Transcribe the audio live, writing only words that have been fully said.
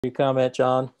Your comment,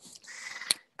 John.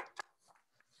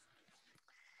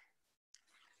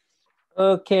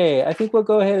 Okay, I think we'll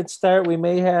go ahead and start. We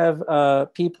may have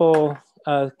people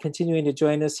continuing to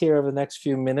join us here over the next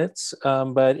few minutes,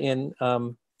 but in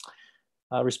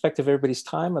respect of everybody's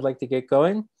time, I'd like to get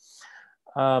going.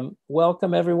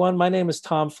 Welcome, everyone. My name is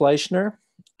Tom Fleischner.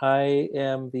 I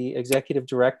am the executive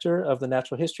director of the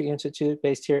Natural History Institute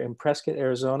based here in Prescott,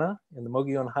 Arizona, in the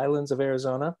Mogollon Highlands of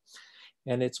Arizona.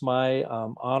 And it's my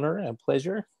honor and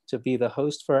pleasure to be the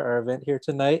host for our event here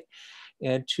tonight,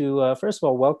 and to, first of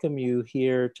all, welcome you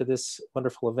here to this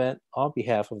wonderful event on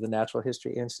behalf of the Natural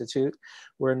History Institute.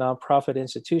 We're a nonprofit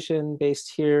institution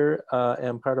based here,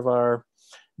 and part of our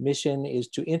mission is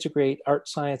to integrate art,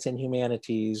 science, and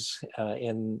humanities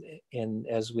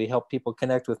as we help people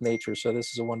connect with nature. So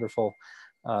this is a wonderful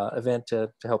event to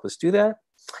help us do that.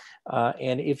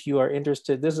 And if you are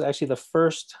interested, this is actually the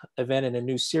first event in a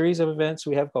new series of events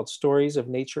we have called Stories of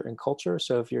Nature and Culture.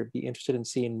 So if you'd be interested in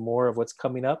seeing more of what's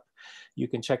coming up, you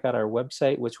can check out our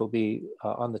website, which will be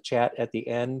on the chat at the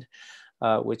end,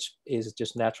 which is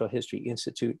just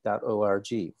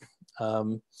naturalhistoryinstitute.org.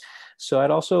 So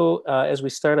I'd also, as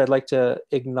we start, I'd like to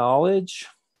acknowledge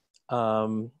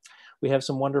we have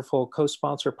some wonderful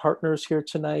co-sponsor partners here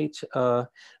tonight. I'd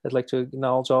like to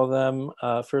acknowledge all of them.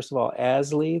 First of all,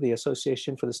 ASLI, the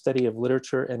Association for the Study of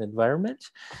Literature and Environment.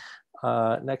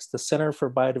 Next, the Center for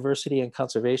Biodiversity and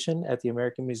Conservation at the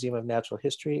American Museum of Natural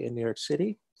History in New York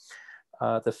City.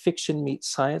 The Fiction Meets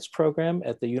Science program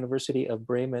at the University of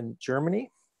Bremen,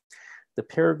 Germany. The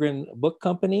Peregrine Book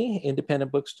Company,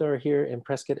 independent bookstore here in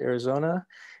Prescott, Arizona.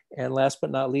 And last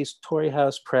but not least, Torrey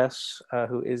House Press,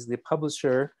 who is the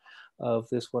publisher of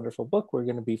this wonderful book we're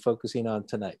going to be focusing on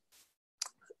tonight.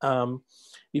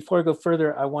 Before I go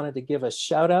further, I wanted to give a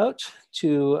shout out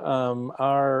to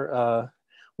our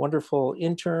wonderful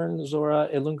intern, Zora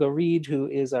Ilunga-Reed, who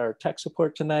is our tech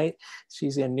support tonight.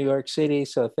 She's in New York City,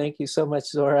 so thank you so much,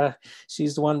 Zora.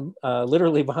 She's the one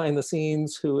literally behind the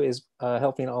scenes who is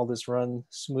helping all this run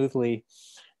smoothly.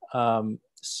 We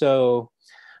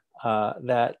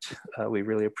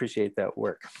really appreciate that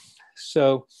work.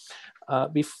 So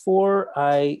before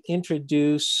I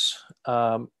introduce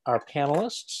our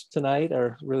panelists tonight,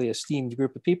 our really esteemed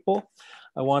group of people,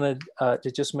 I wanted to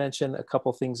just mention a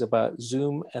couple things about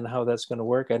Zoom and how that's going to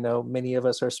work. I know many of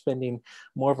us are spending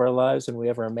more of our lives than we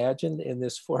ever imagined in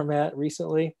this format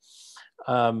recently.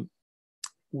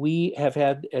 We have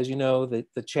had, as you know,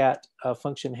 the chat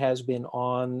function has been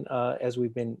on as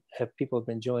people have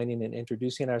been joining and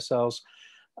introducing ourselves.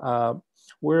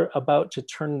 We're about to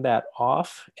turn that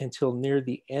off until near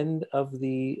the end of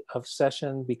the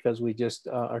session because we just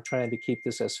are trying to keep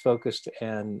this as focused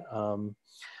and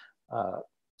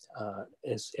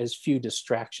as few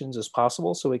distractions as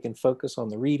possible so we can focus on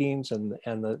the readings and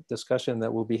the discussion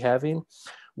that we'll be having.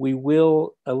 We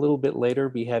will a little bit later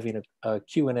be having a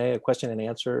Q&A, a question and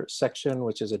answer section,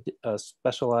 which is a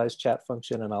specialized chat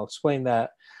function, and I'll explain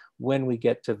that when we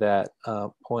get to that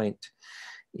point.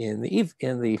 I don't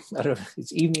know,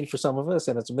 it's evening for some of us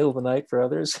and it's the middle of the night for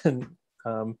others. And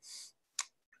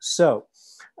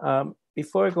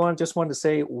before I go on, just wanted to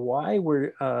say why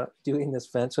we're doing this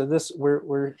event. So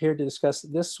we're here to discuss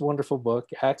this wonderful book,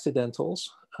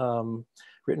 Accidentals,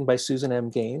 written by Susan M.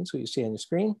 Gaines, who you see on your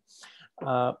screen,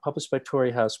 published by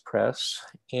Torrey House Press.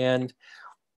 And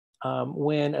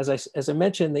as I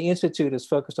mentioned, the Institute is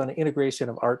focused on the integration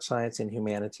of art, science, and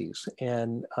humanities.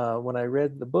 And when I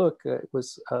read the book,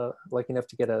 was lucky enough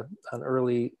to get an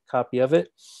early copy of it.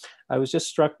 I was just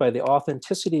struck by the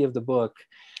authenticity of the book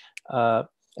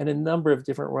in a number of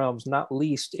different realms, not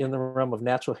least in the realm of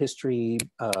natural history,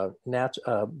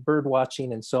 bird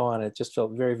watching, and so on. It just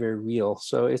felt very, very real.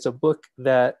 So it's a book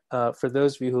that, for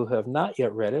those of you who have not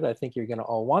yet read it, I think you're going to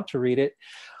all want to read it.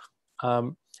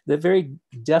 That very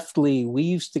deftly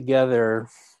weaves together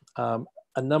a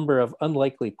number of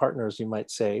unlikely partners, you might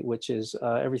say, which is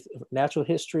natural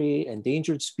history,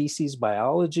 endangered species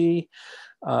biology,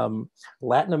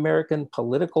 Latin American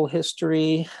political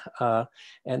history,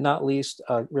 and not least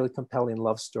a really compelling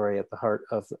love story at the heart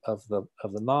of the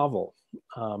novel.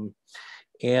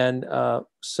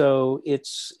 So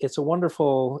it's a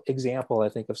wonderful example, I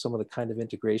think, of some of the kind of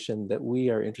integration that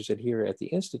we are interested here at the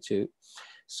Institute.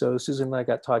 So Susan and I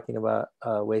got talking about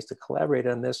ways to collaborate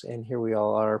on this, and here we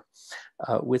all are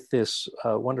with this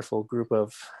wonderful group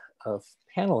of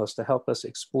panelists to help us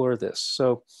explore this.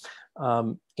 So,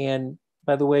 and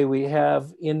by the way, we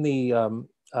have in the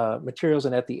materials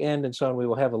and at the end and so on, we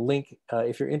will have a link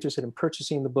if you're interested in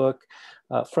purchasing the book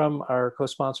from our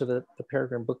co-sponsor, the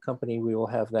Peregrine Book Company. We will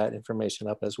have that information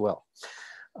up as well.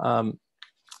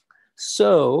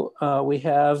 We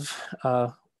have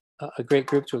a great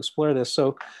group to explore this.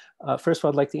 So first of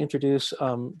all, I'd like to introduce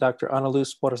Dr. Ana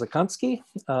Luz Porzecanski,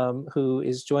 who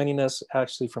is joining us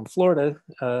actually from Florida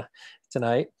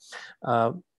tonight.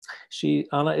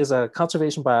 Ana is a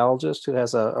conservation biologist who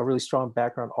has a really strong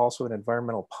background also in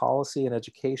environmental policy and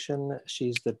education.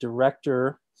 She's the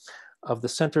director of the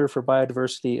Center for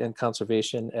Biodiversity and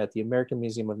Conservation at the American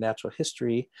Museum of Natural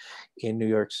History in New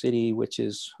York City, which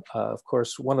is, of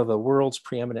course, one of the world's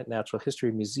preeminent natural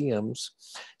history museums.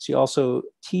 She also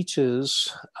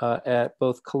teaches at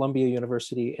both Columbia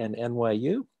University and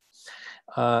NYU.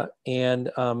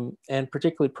 And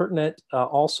particularly pertinent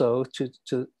also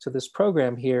to this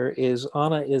program here is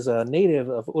Ana is a native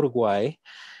of Uruguay,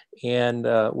 and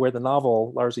where the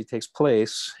novel largely takes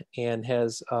place, and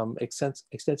has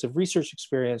extensive research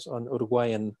experience on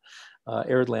Uruguayan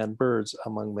arid land birds,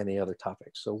 among many other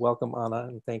topics. So welcome, Ana,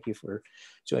 and thank you for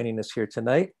joining us here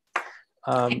tonight.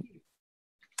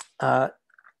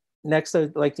 Next,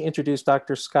 I'd like to introduce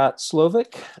Dr. Scott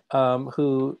Slovic,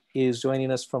 who is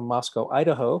joining us from Moscow,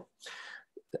 Idaho.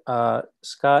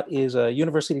 Scott is a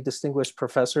University Distinguished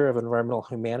Professor of Environmental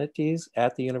Humanities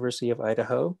at the University of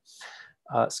Idaho.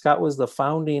 Scott was the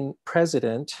founding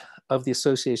president of the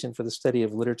Association for the Study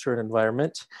of Literature and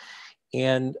Environment,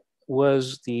 and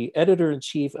was the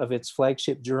editor-in-chief of its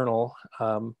flagship journal,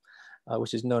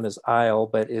 which is known as ISLE,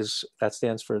 but that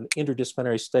stands for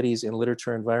Interdisciplinary Studies in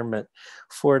Literature and Environment,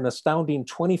 for an astounding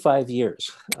 25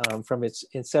 years, from its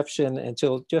inception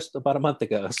until just about a month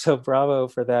ago. So bravo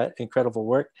for that incredible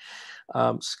work.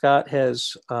 Scott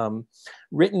has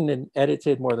written and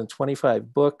edited more than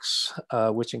 25 books,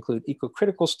 which include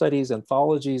eco-critical studies,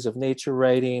 anthologies of nature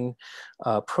writing,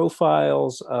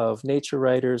 profiles of nature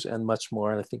writers, and much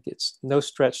more. And I think it's no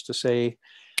stretch to say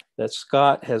that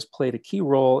Scott has played a key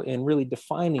role in really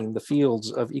defining the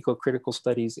fields of eco-critical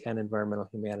studies and environmental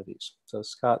humanities. So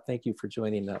Scott, thank you for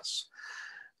joining us.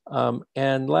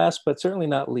 And last, but certainly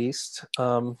not least,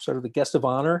 sort of the guest of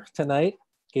honor tonight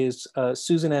is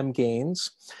Susan M.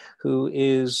 Gaines, who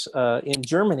is in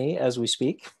Germany as we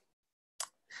speak.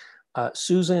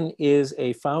 Susan is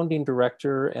a founding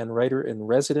director and writer in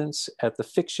residence at the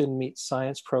Fiction Meets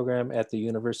Science program at the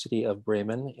University of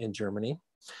Bremen in Germany.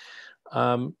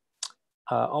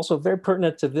 Also very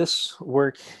pertinent to this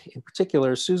work in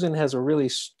particular, Susan has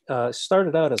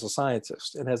started out as a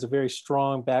scientist and has a very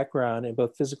strong background in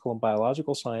both physical and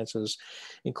biological sciences,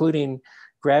 including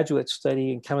graduate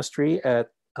study in chemistry at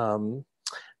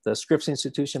the Scripps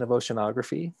Institution of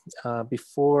Oceanography,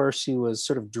 before she was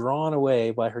sort of drawn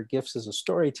away by her gifts as a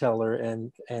storyteller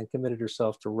and committed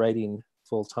herself to writing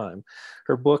full time.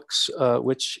 Her books,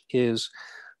 which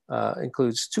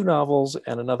includes 2 novels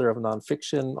and another of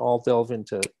nonfiction, all delve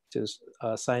into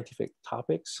scientific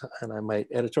topics, and I might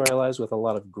editorialize with a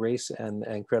lot of grace and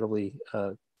incredibly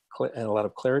and a lot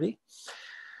of clarity.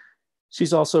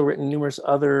 She's also written numerous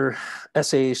other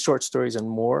essays, short stories, and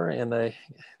more. And I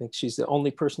think she's the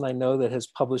only person I know that has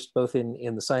published both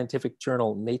in the scientific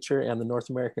journal Nature and the North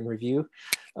American Review,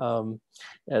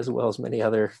 as well as many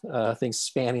other things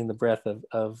spanning the breadth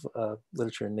of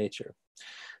literature and nature.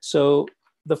 So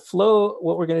the flow,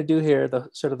 what we're going to do here,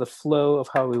 the flow of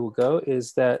how we will go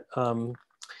is that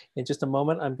in just a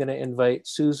moment, I'm going to invite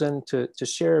Susan to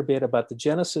share a bit about the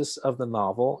genesis of the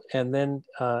novel, and then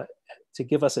to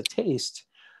give us a taste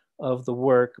of the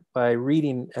work by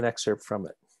reading an excerpt from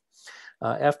it.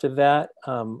 After that,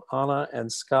 Ana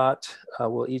and Scott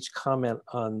will each comment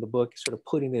on the book, sort of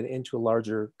putting it into a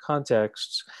larger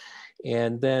context.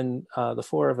 And then the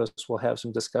 4 of us will have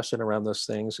some discussion around those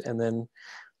things. And then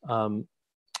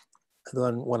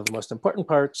one of the most important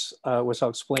parts, which I'll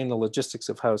explain the logistics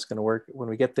of how it's going to work when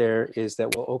we get there, is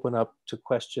that we'll open up to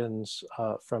questions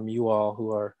from you all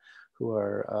who are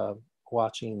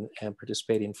watching and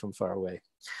participating from far away.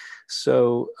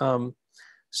 So,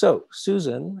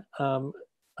 Susan,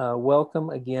 welcome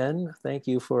again. Thank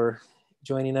you for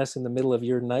joining us in the middle of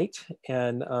your night.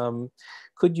 And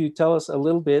could you tell us a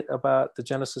little bit about the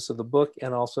genesis of the book,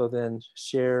 and also then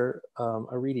share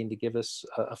a reading to give us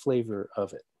a flavor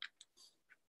of it?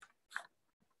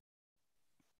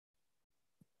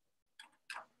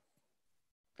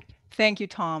 Thank you,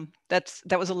 Tom. That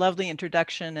was a lovely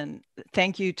introduction, and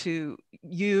thank you to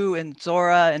you and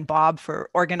Zora and Bob for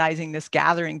organizing this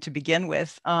gathering to begin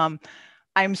with. I'm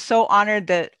so honored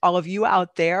that all of you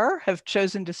out there have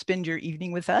chosen to spend your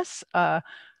evening with us.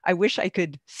 I wish I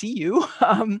could see you,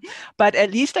 but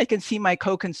at least I can see my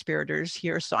co-conspirators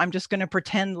here. So I'm just going to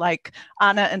pretend like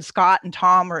Ana and Scott and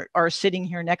Tom are sitting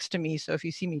here next to me. So if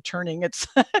you see me turning, it's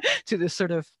to this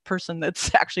sort of person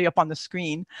that's actually up on the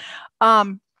screen.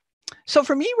 So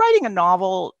for me, writing a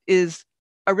novel is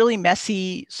a really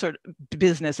messy sort of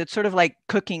business. It's sort of like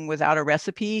cooking without a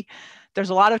recipe. There's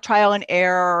a lot of trial and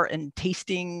error and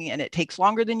tasting, and it takes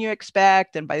longer than you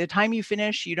expect. And by the time you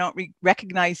finish, you don't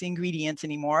recognize the ingredients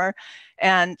anymore.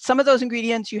 And some of those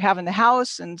ingredients you have in the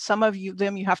house, and some of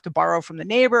them you have to borrow from the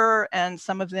neighbor, and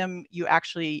some of them you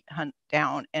actually hunt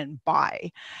down and buy.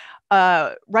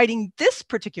 Writing this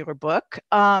particular book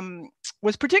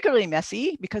was particularly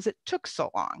messy because it took so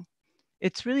long.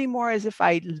 It's really more as if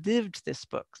I lived this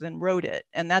book than wrote it.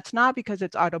 And that's not because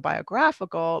it's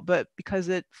autobiographical, but because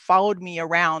it followed me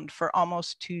around for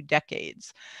almost 2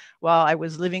 decades. While I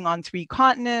was living on 3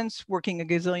 continents, working a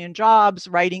gazillion jobs,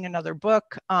 writing another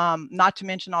book, not to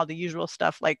mention all the usual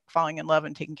stuff like falling in love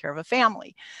and taking care of a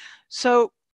family.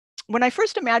 So when I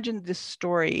first imagined this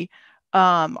story,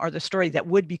 or the story that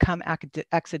would become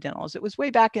Accidentals, it was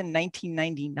way back in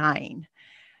 1999.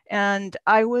 And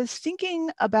I was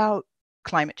thinking about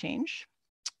climate change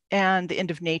and the end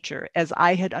of nature as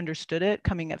I had understood it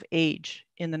coming of age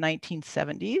in the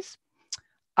 1970s.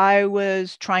 I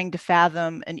was trying to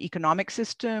fathom an economic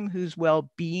system whose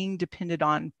well-being depended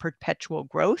on perpetual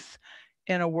growth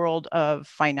in a world of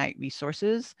finite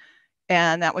resources.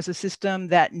 And that was a system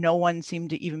that no one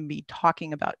seemed to even be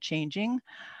talking about changing.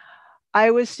 I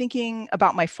was thinking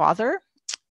about my father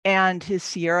and his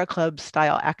Sierra Club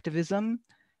style activism,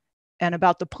 and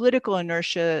about the political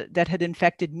inertia that had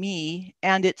infected me,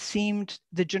 and it seemed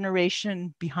the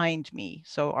generation behind me,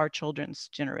 so our children's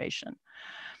generation.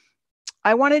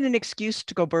 I wanted an excuse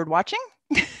to go bird watching.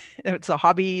 It's a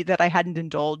hobby that I hadn't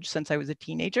indulged since I was a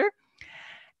teenager.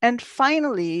 And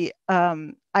finally,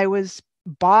 I was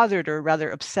bothered, or rather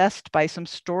obsessed, by some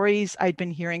stories I'd been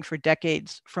hearing for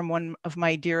decades from one of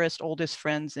my dearest, oldest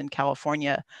friends in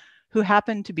California, who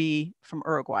happened to be from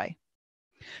Uruguay.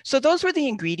 So those were the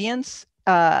ingredients,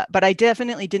 but I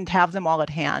definitely didn't have them all at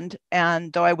hand.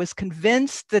 And though I was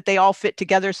convinced that they all fit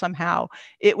together somehow,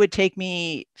 it would take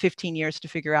me 15 years to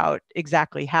figure out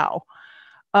exactly how.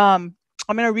 I'm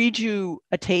going to read you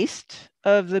a taste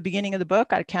of the beginning of the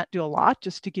book. I can't do a lot,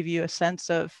 just to give you a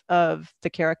sense of the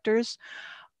characters.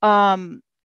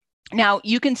 Now,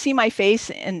 you can see my face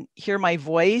and hear my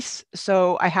voice,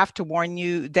 so I have to warn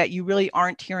you that you really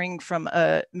aren't hearing from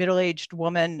a middle-aged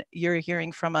woman. You're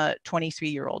hearing from a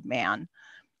 23-year-old man.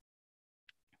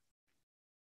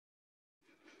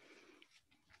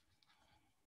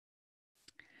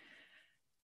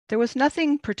 There was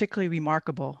nothing particularly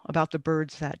remarkable about the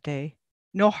birds that day.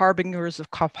 No harbingers of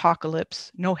apocalypse,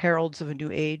 no heralds of a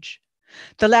new age.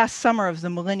 The last summer of the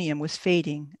millennium was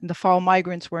fading, and the fall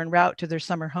migrants were en route to their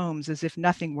summer homes as if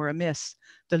nothing were amiss,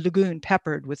 the lagoon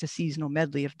peppered with a seasonal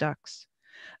medley of ducks.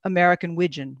 American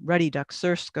widgeon, ruddy duck,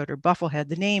 surf scoter, bufflehead,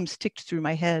 the names ticked through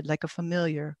my head like a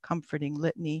familiar, comforting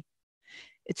litany.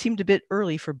 It seemed a bit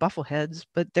early for buffleheads,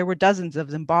 but there were dozens of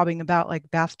them bobbing about like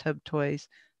bathtub toys,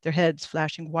 their heads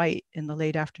flashing white in the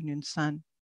late afternoon sun.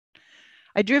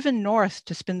 I'd driven north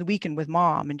to spend the weekend with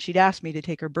Mom, and she'd asked me to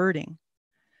take her birding.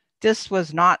 This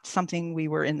was not something we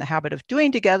were in the habit of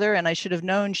doing together, and I should have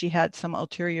known she had some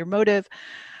ulterior motive,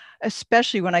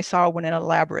 especially when I saw what an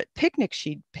elaborate picnic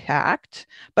she'd packed.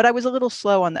 But I was a little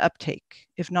slow on the uptake,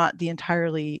 if not the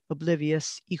entirely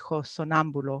oblivious hijo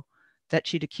sonambulo that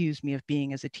she'd accused me of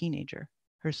being as a teenager,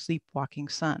 her sleepwalking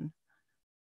son.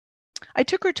 I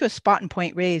took her to a spot in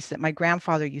Point Reyes that my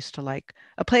grandfather used to like,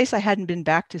 a place I hadn't been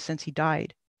back to since he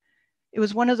died. It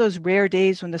was one of those rare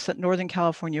days when the Northern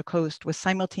California coast was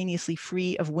simultaneously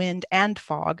free of wind and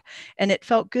fog, and it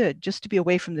felt good just to be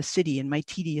away from the city and my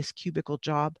tedious cubicle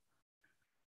job.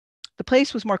 The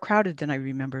place was more crowded than I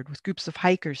remembered, with groups of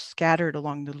hikers scattered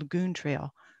along the lagoon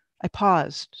trail. I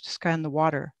paused to scan the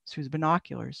water through the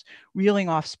binoculars, reeling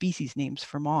off species names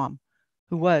for Mom,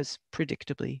 who was,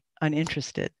 predictably,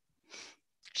 uninterested.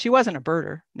 She wasn't a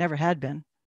birder, never had been.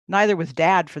 Neither was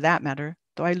Dad, for that matter,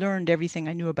 though I learned everything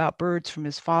I knew about birds from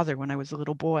his father when I was a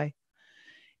little boy.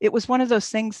 It was one of those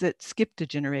things that skipped a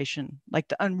generation, like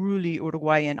the unruly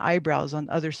Uruguayan eyebrows on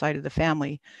the other side of the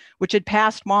family, which had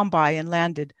passed Mom by and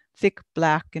landed thick,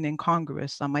 black, and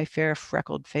incongruous on my fair,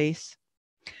 freckled face.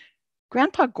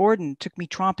 Grandpa Gordon took me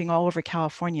tromping all over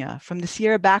California, from the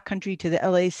Sierra backcountry to the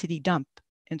LA city dump,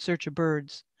 in search of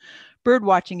birds. Bird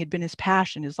watching had been his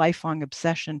passion, his lifelong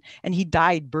obsession, and he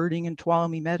died birding in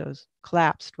Tuolumne Meadows,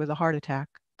 collapsed with a heart attack,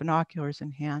 binoculars in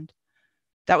hand.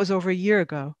 That was over a year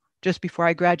ago, just before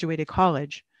I graduated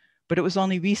college, but it was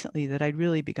only recently that I'd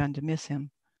really begun to miss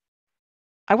him.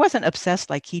 I wasn't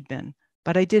obsessed like he'd been,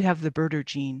 but I did have the birder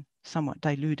gene, somewhat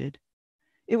diluted.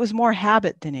 It was more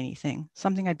habit than anything,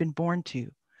 something I'd been born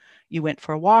to. You went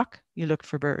for a walk, you looked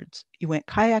for birds. You went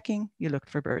kayaking, you looked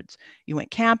for birds. You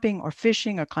went camping or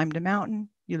fishing or climbed a mountain,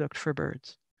 You looked for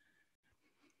birds.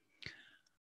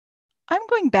 I'm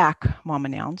going back, Mom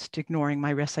announced, ignoring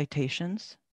my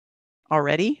recitations.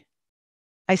 Already?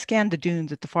 I scanned the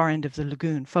dunes at the far end of the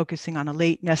lagoon, focusing on a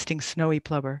late nesting snowy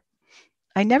plover.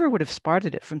 I never would have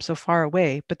spotted it from so far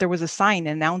away, but there was a sign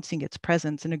announcing its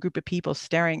presence and a group of people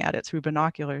staring at it through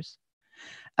binoculars.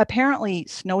 Apparently,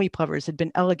 snowy plovers had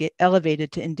been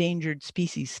elevated to endangered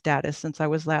species status since I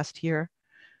was last here.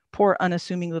 Poor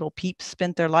unassuming little peeps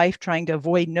spent their life trying to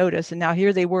avoid notice, and now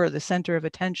here they were, the center of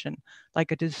attention,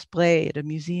 like a display at a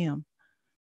museum.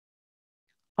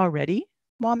 Already?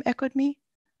 Mom echoed me.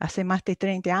 Hace más de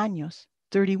 30 años.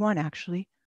 31, actually.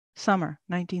 Summer,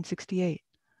 1968.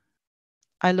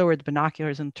 I lowered the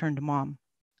binoculars and turned to Mom.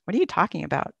 What are you talking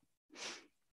about?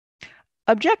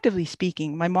 Objectively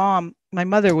speaking, my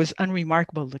mother was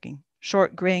unremarkable looking.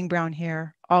 Short, graying brown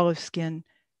hair, olive skin,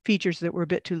 features that were a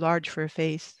bit too large for a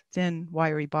face, thin,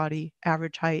 wiry body,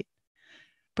 average height.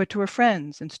 But to her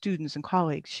friends and students and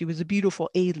colleagues, she was a beautiful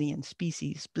alien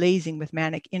species, blazing with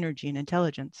manic energy and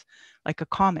intelligence, like a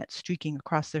comet streaking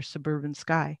across their suburban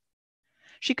sky.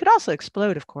 She could also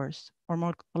explode, of course, or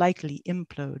more likely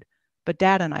implode, but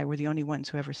Dad and I were the only ones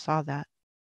who ever saw that.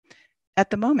 At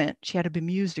the moment, she had a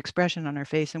bemused expression on her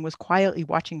face and was quietly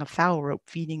watching a foul rope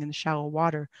feeding in the shallow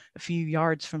water a few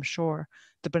yards from shore,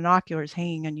 the binoculars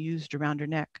hanging unused around her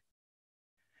neck.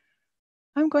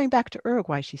 I'm going back to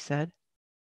Uruguay, she said.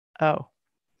 Oh.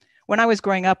 When I was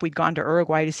growing up, we'd gone to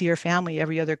Uruguay to see her family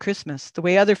every other Christmas, the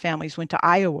way other families went to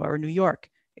Iowa or New York,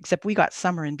 except we got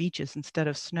summer and beaches instead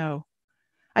of snow.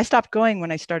 I stopped going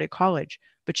when I started college,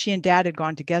 but she and Dad had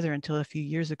gone together until a few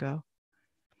years ago.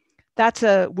 That's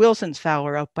a Wilson's foul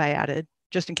rope, I added,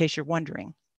 just in case you're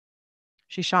wondering.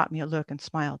 She shot me a look and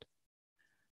smiled.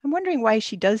 I'm wondering why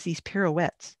she does these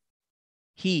pirouettes.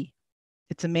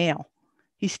 It's a male.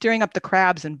 He's stirring up the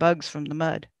crabs and bugs from the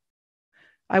mud.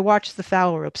 I watched the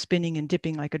foul rope spinning and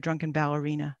dipping like a drunken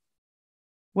ballerina.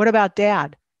 What about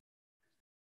Dad?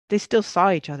 They still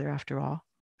saw each other after all.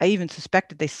 I even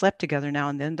suspected they slept together now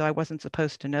and then, though I wasn't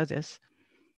supposed to know this.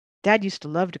 Dad used to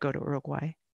love to go to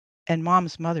Uruguay, and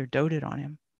Mom's mother doted on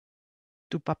him.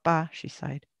 Tu papá, she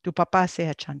sighed. Tu papá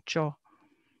se achanchó.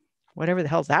 Whatever the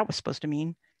hell that was supposed to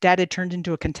mean. Dad had turned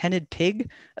into a contented pig,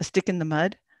 a stick in the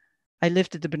mud. I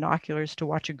lifted the binoculars to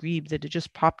watch a grebe that had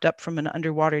just popped up from an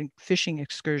underwater fishing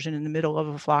excursion in the middle of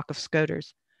a flock of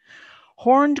scoters.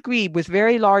 Horned grebe with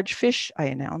very large fish, I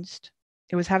announced.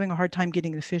 It was having a hard time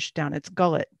getting the fish down its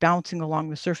gullet, bouncing along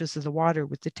the surface of the water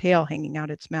with the tail hanging out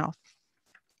its mouth.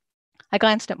 I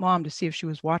glanced at Mom to see if she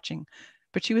was watching,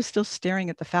 but she was still staring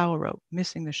at the foul rope,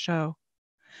 missing the show.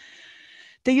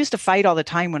 They used to fight all the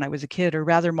time when I was a kid, or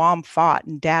rather Mom fought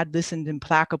and Dad listened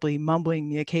implacably, mumbling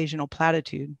the occasional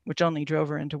platitude, which only drove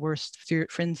her into worse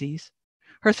frenzies.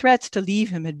 Her threats to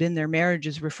leave him had been their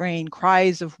marriage's refrain,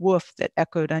 cries of woof that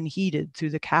echoed unheeded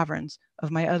through the caverns of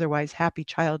my otherwise happy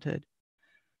childhood.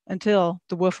 Until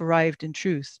the woof arrived in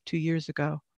truth 2 years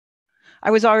ago. I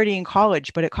was already in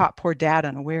college, but it caught poor Dad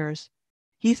unawares.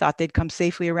 He thought they'd come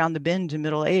safely around the bend to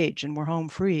middle age and were home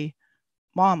free.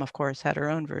 Mom, of course, had her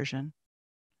own version.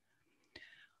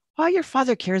 All your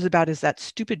father cares about is that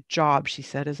stupid job, she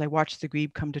said as I watched the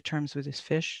grebe come to terms with his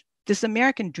fish. This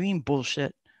American dream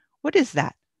bullshit. What is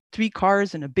that? 3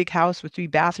 cars and a big house with 3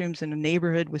 bathrooms in a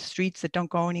neighborhood with streets that don't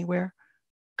go anywhere?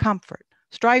 Comfort.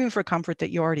 Striving for comfort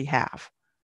that you already have.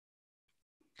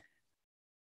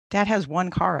 Dad has 1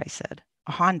 car, I said.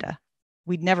 A Honda.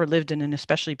 We'd never lived in an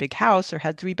especially big house or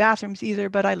had 3 bathrooms either,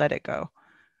 but I let it go.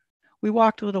 We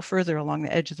walked a little further along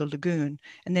the edge of the lagoon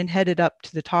and then headed up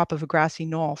to the top of a grassy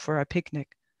knoll for our picnic.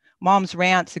 Mom's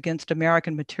rants against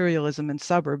American materialism in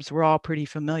suburbs were all pretty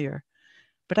familiar,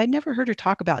 but I'd never heard her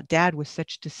talk about Dad with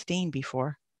such disdain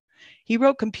before. He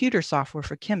wrote computer software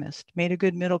for chemists, made a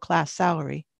good middle-class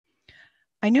salary.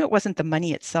 I knew it wasn't the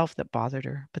money itself that bothered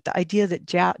her, but the idea that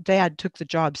Dad took the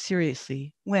job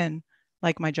seriously when,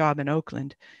 like my job in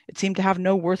Oakland, it seemed to have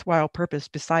no worthwhile purpose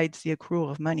besides the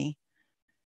accrual of money.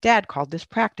 Dad called this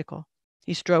practical.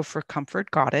 He strove for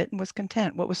comfort, got it, and was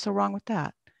content. What was so wrong with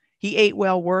that? He ate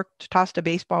well, worked, tossed a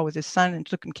baseball with his son, and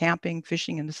took him camping,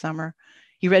 fishing in the summer.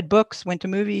 He read books, went to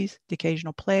movies, the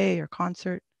occasional play or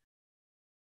concert.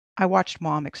 I watched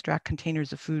Mom extract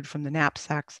containers of food from the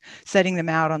knapsacks, setting them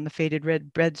out on the faded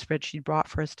red bedspread she'd brought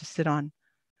for us to sit on.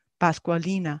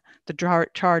 Pasqualina, the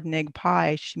charred and egg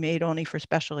pie she made only for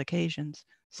special occasions,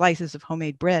 slices of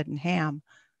homemade bread and ham,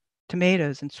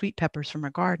 tomatoes and sweet peppers from her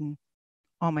garden,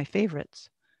 all my favorites.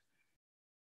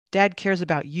 Dad cares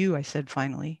about you, I said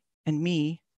finally, and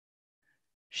me.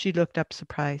 She looked up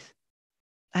surprised.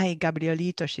 Ay,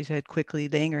 Gabrielito, she said quickly,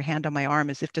 laying her hand on my arm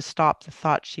as if to stop the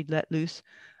thought she'd let loose.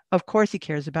 Of course he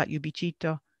cares about you,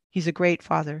 Bichito. He's a great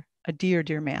father, a dear,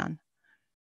 dear man.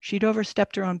 She'd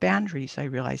overstepped her own boundaries, I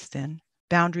realized then,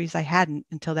 boundaries I hadn't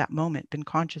until that moment been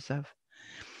conscious of.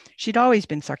 She'd always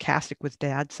been sarcastic with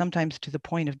Dad, sometimes to the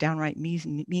point of downright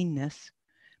meanness.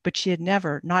 But she had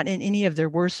never, not in any of their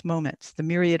worst moments, the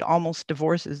myriad almost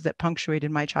divorces that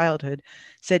punctuated my childhood,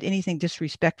 said anything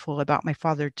disrespectful about my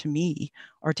father to me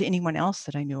or to anyone else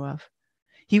that I knew of.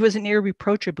 He was an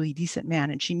irreproachably decent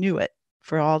man, and she knew it,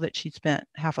 for all that she'd spent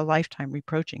half a lifetime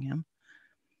reproaching him.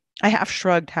 I half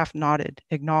shrugged, half nodded,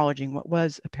 acknowledging what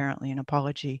was apparently an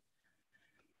apology.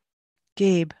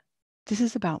 Gabe, this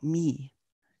is about me,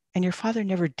 and your father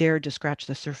never dared to scratch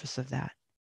the surface of that.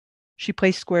 She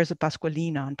placed squares of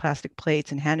pascualina on plastic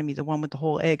plates and handed me the one with the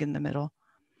whole egg in the middle.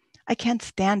 I can't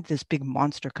stand this big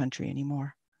monster country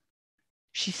anymore.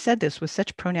 She said this with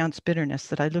such pronounced bitterness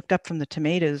that I looked up from the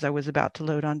tomatoes I was about to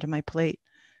load onto my plate.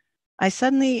 I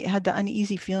suddenly had the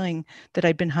uneasy feeling that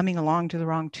I'd been humming along to the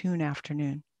wrong tune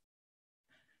afternoon.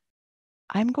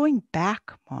 I'm going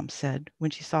back, Mom said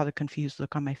when she saw the confused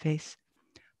look on my face.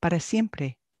 Para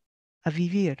siempre, a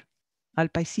vivir, al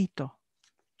paisito.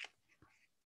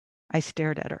 I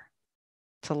stared at her.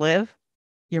 To live?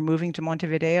 You're moving to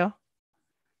Montevideo?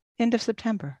 End of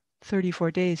September,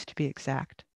 34 days to be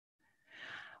exact.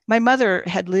 My mother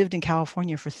had lived in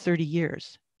California for 30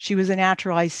 years. She was a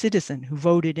naturalized citizen who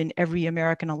voted in every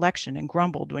American election and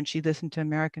grumbled when she listened to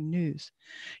American news.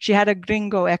 She had a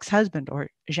gringo ex-husband, or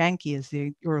Yankee as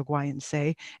the Uruguayans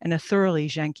say, and a thoroughly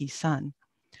Yankee son.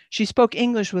 She spoke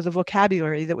English with a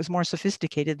vocabulary that was more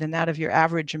sophisticated than that of your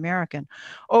average American.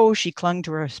 Oh, she clung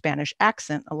to her Spanish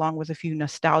accent, along with a few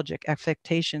nostalgic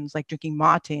affectations like drinking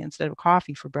mate instead of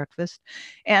coffee for breakfast,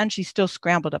 and she still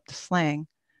scrambled up the slang.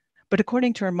 But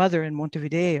according to her mother in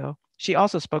Montevideo, she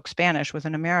also spoke Spanish with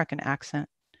an American accent.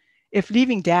 If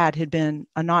leaving Dad had been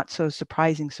a not so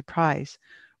surprising surprise,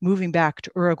 moving back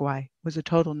to Uruguay was a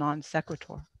total non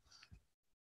sequitur.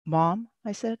 Mom,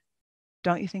 I said,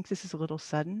 don't you think this is a little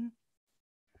sudden?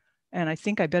 And I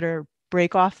think I better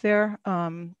break off there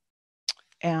and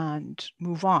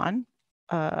move on.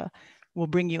 We'll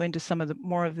bring you into some of the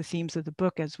more of the themes of the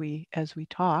book as we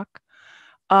talk.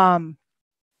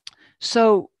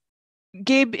 So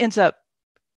Gabe ends up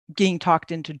getting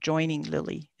talked into joining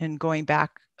Lily and going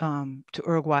back to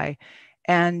Uruguay.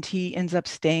 And he ends up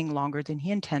staying longer than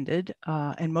he intended.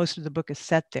 And most of the book is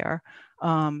set there.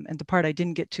 And the part I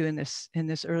didn't get to in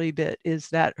this early bit is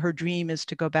that her dream is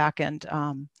to go back and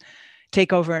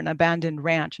take over an abandoned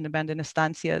ranch, an abandoned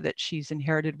estancia that she's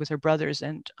inherited with her brothers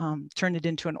and turn it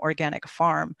into an organic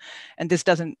farm. And this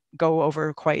doesn't go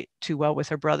over quite too well with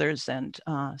her brothers. And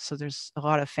so there's a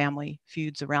lot of family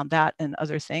feuds around that and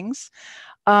other things.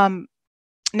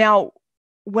 Now,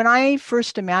 when I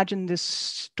first imagined this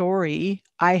story,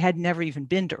 I had never even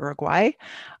been to Uruguay,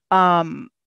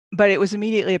 but it was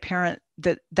immediately apparent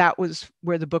that that was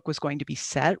where the book was going to be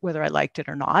set, whether I liked it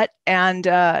or not. And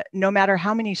no matter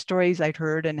how many stories I'd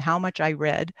heard and how much I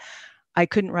read, I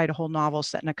couldn't write a whole novel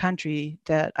set in a country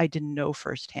that I didn't know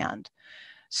firsthand.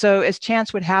 So as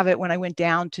chance would have it, when I went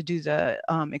down to do the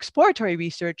exploratory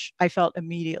research, I felt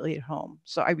immediately at home.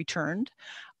 So I returned,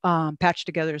 patched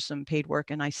together some paid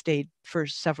work, and I stayed for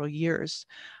several years.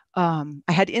 I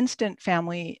had instant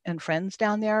family and friends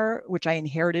down there, which I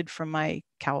inherited from my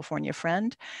California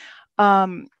friend.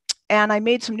 And I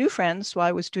made some new friends while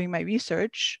I was doing my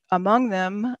research, among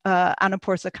them Ana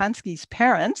Porzecanski's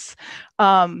parents.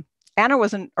 Ana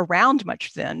wasn't around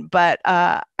much then, but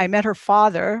I met her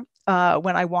father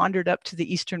when I wandered up to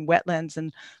the eastern wetlands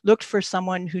and looked for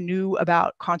someone who knew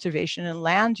about conservation and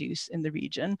land use in the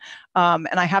region. And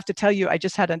I have to tell you, I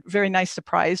just had a very nice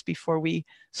surprise before we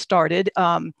started.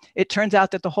 It turns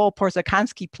out that the whole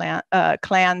Porzecanski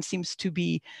clan seems to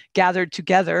be gathered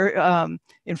together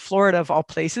in Florida, of all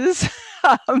places.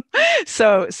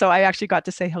 So I actually got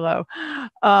to say hello.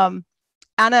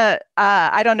 Ana,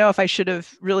 I don't know if I should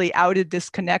have really outed this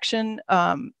connection,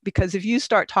 because if you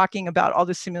start talking about all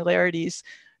the similarities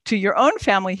to your own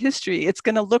family history, it's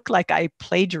going to look like I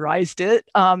plagiarized it.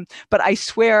 But I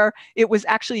swear it was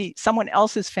actually someone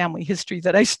else's family history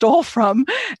that I stole from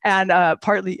and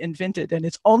partly invented, and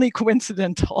it's only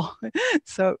coincidental.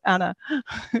 So, Ana.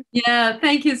 Yeah,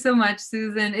 thank you so much,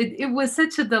 Susan. It was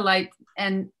such a delight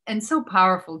and so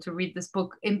powerful to read this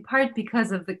book, in part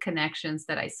because of the connections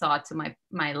that I saw to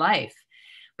my life.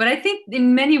 But I think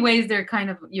in many ways they're kind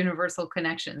of universal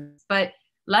connections. But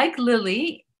like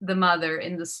Lily, the mother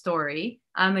in the story,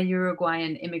 I'm a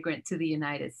Uruguayan immigrant to the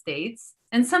United States.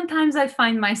 And sometimes I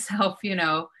find myself,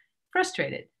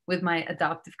 frustrated with my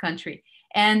adoptive country.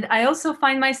 And I also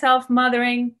find myself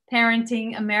mothering,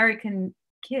 parenting American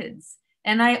kids.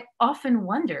 And I often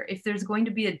wonder if there's going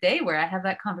to be a day where I have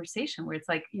that conversation where it's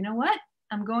like, you know what,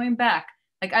 I'm going back.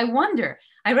 Like, I wonder.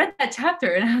 I read that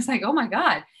chapter and I was like, oh my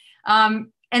God.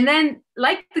 And then,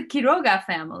 like the Quiroga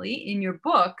family in your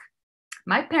book,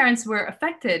 my parents were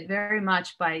affected very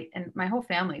much by, and my whole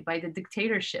family, by the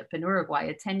dictatorship in Uruguay,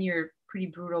 a 10-year pretty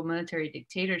brutal military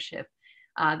dictatorship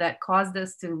that caused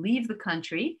us to leave the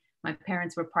country. My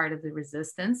parents were part of the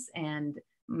resistance. And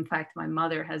in fact, my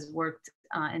mother has worked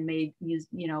and made,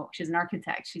 she's an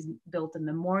architect. She's built a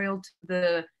memorial to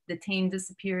the detained,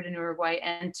 disappeared in Uruguay,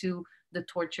 and to the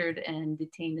tortured and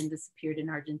detained and disappeared in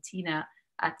Argentina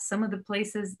at some of the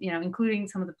places, including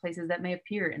some of the places that may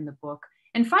appear in the book.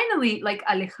 And finally, like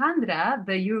Alejandra,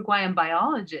 the Uruguayan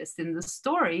biologist in the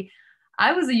story,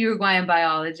 I was a Uruguayan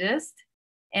biologist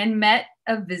and met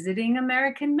a visiting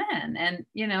American man. And,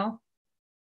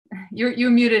 you're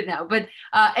muted now. But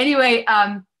anyway,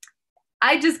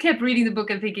 I just kept reading the book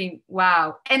and thinking,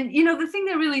 wow. And, the thing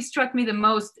that really struck me the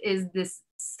most is this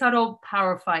subtle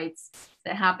power fights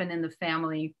that happen in the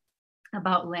family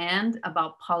about land,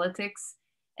 about politics,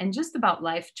 and just about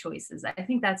life choices. I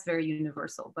think that's very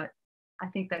universal, but I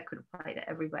think that could apply to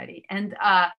everybody. And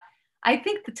I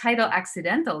think the title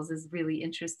Accidentals is really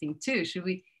interesting too.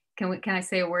 Can I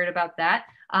say a word about that?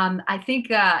 I think,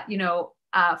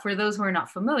 for those who are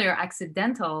not familiar,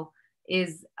 accidental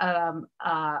is an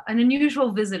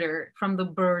unusual visitor from the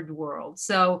bird world.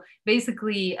 So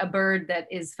basically a bird that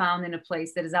is found in a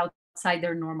place that is outside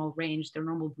their normal range, their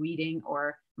normal breeding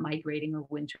or migrating or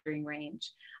wintering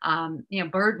range.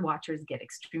 Bird watchers get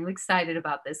extremely excited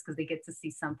about this because they get to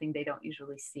see something they don't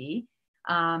usually see.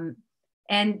 And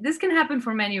this can happen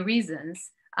for many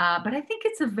reasons, but I think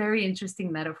it's a very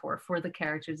interesting metaphor for the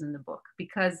characters in the book,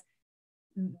 because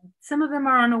some of them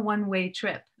are on a one-way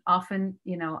trip. Often,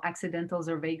 accidentals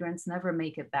or vagrants never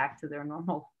make it back to their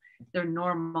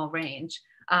normal range.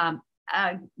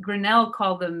 Grinnell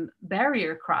called them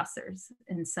barrier crossers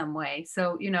in some way.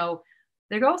 So,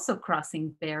 they're also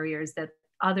crossing barriers that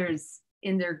others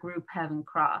in their group haven't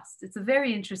crossed. It's a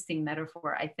very interesting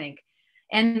metaphor, I think.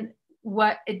 And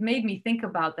what it made me think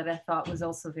about that I thought was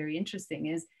also very interesting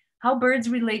is how birds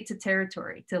relate to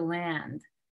territory, to land,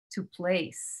 to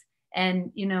place.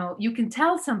 And, you can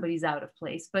tell somebody's out of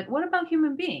place, but what about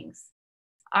human beings?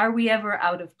 Are we ever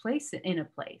out of place in a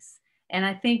place? And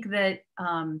I think that,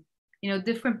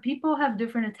 different people have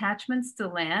different attachments to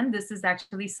land. This is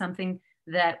actually something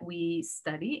that we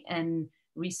study and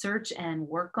research and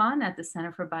work on at the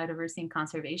Center for Biodiversity and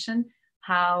Conservation,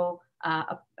 how,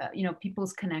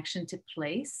 people's connection to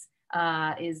place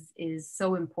is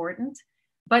so important.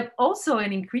 But also,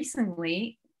 and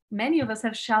increasingly, many of us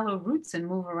have shallow roots and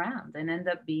move around and end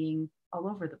up being all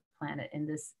over the planet in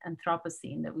this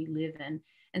Anthropocene that we live in.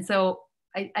 And so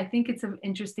I think it's an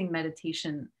interesting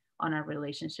meditation on our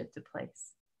relationship to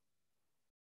place.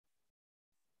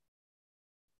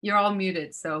 You're all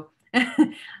muted, so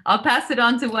I'll pass it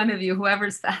on to one of you,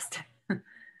 whoever's faster.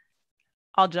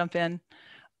 I'll jump in.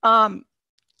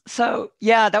 So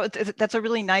yeah, that's a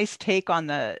really nice take on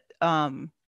the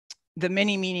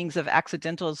many meanings of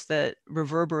accidentals that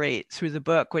reverberate through the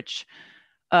book, which,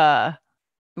 when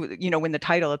the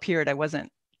title appeared,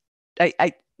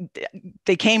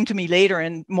 they came to me later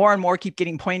and more keep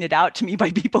getting pointed out to me by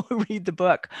people who read the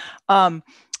book.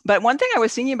 But one thing I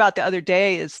was thinking about the other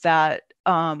day is that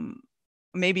the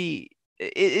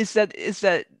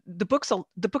book's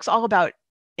all about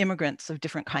immigrants of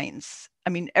different kinds. I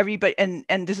mean, everybody,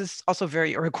 and this is also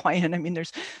very Uruguayan. I mean,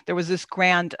 there was this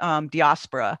grand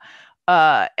diaspora,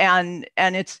 and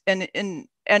it's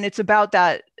about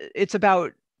that. It's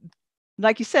about,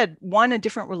 like you said,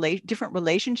 different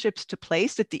relationships to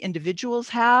place that the individuals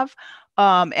have,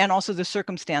 and also the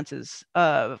circumstances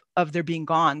of their being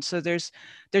gone. So there's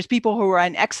people who are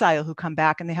in exile who come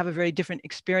back and they have a very different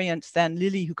experience than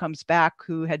Lily, who comes back,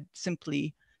 who had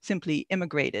simply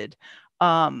immigrated.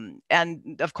 And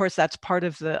of course, that's part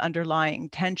of the underlying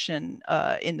tension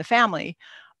in the family.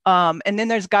 And then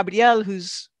there's Gabriel,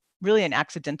 who's really an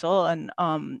accidental and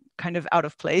kind of out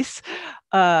of place.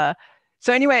 So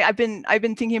anyway, I've been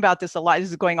thinking about this a lot. This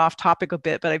is going off topic a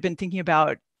bit, but I've been thinking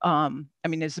about,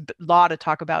 there's a lot of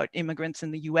talk about immigrants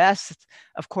in the U.S.,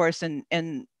 of course, and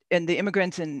the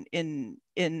immigrants in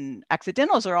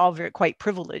accidentals are all quite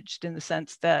privileged in the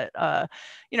sense that,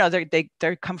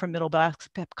 they come from middle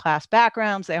class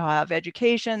backgrounds, they all have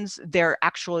educations, they're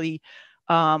actually,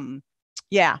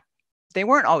 they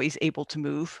weren't always able to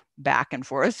move back and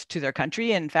forth to their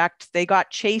country. In fact, they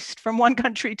got chased from one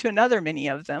country to another, many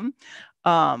of them,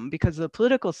 because of the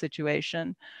political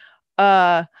situation.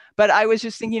 But I was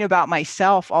just thinking about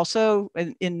myself also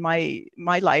in my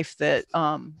life, that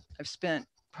I've spent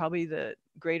probably the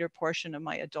greater portion of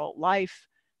my adult life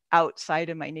outside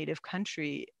of my native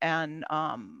country, and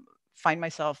I found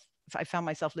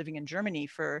myself living in Germany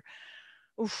for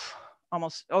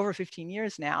almost over 15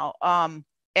 years now.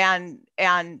 And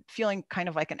feeling kind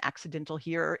of like an accidental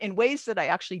here in ways that I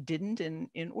actually didn't in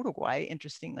Uruguay,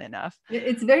 interestingly enough.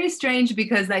 It's very strange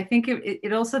because I think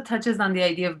it also touches on the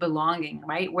idea of belonging,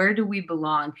 right? Where do we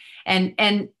belong? And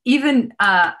even,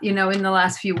 in the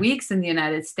last few weeks in the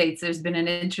United States, there's been an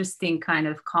interesting kind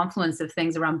of confluence of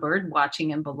things around bird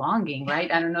watching and belonging,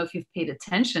 right? I don't know if you've paid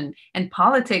attention, and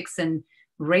politics and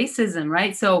racism,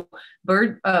 right? So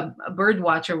a bird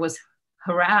watcher was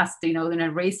harassed, in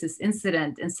a racist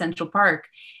incident in Central Park.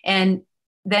 And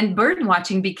then bird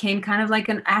watching became kind of like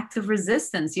an act of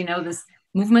resistance. This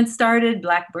movement started,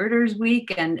 Black Birders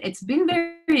Week, and it's been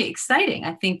very exciting,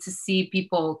 I think, to see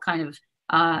people kind of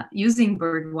using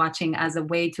bird watching as a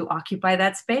way to occupy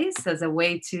that space, as a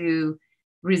way to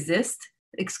resist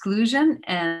exclusion.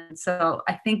 And so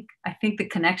I think the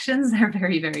connections are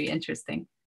very, very interesting.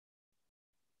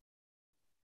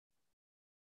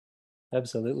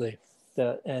 Absolutely.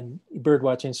 And bird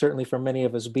watching, certainly for many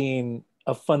of us, being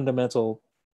a fundamental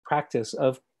practice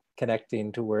of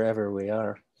connecting to wherever we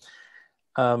are.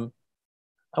 I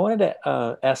wanted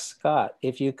to ask Scott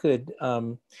if you could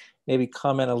maybe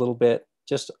comment a little bit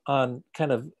just on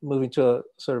kind of moving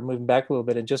back a little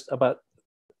bit, and just about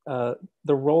the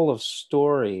role of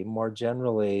story more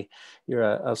generally. You're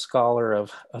a scholar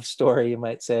of story, you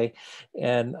might say,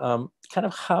 and kind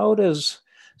of how does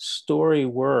story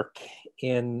work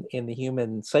in the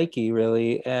human psyche,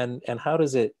 really, and how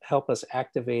does it help us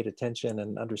activate attention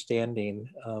and understanding?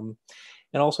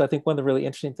 And also, I think one of the really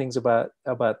interesting things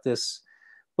about this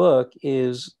book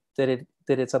is that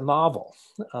it's a novel,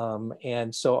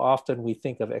 and so often we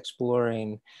think of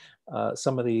exploring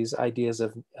some of these ideas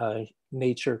of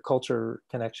nature culture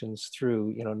connections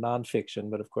through nonfiction,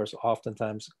 but of course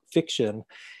oftentimes fiction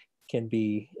can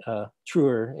be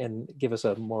truer and give us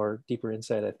a more deeper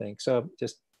insight, I think. So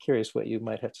just curious what you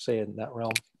might have to say in that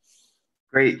realm.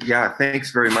 Great. Yeah,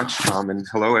 thanks very much, Tom. And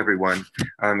hello, everyone.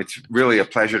 It's really a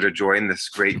pleasure to join this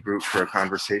great group for a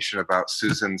conversation about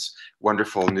Susan's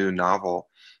wonderful new novel.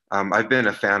 I've been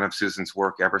a fan of Susan's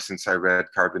work ever since I read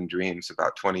Carbon Dreams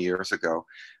about 20 years ago.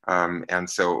 And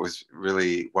so it was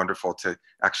really wonderful to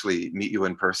actually meet you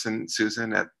in person,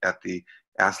 Susan, at the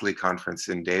ASLE conference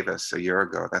in Davis a year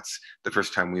ago. That's the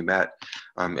first time we met.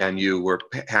 And you were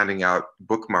handing out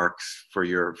bookmarks for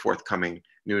your forthcoming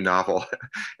new novel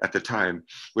at the time,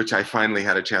 which I finally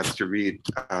had a chance to read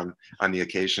on the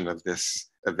occasion of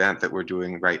this event that we're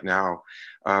doing right now.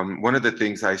 One of the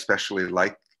things I especially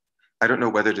like, I don't know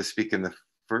whether to speak in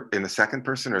the second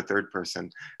person or third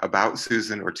person about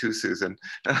Susan or to Susan.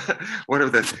 One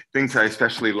of the things I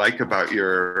especially like about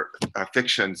your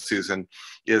fiction, Susan,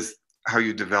 is how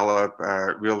you develop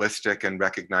realistic and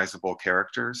recognizable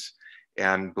characters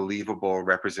and believable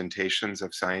representations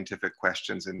of scientific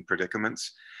questions and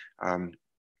predicaments,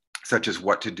 such as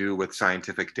what to do with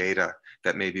scientific data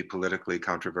that may be politically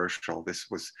controversial. This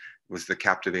was the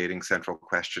captivating central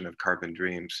question of Carbon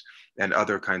Dreams, and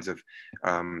other kinds of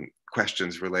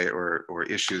questions or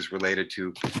issues related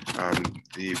to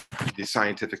the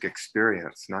scientific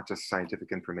experience, not just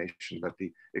scientific information, but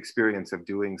the experience of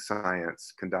doing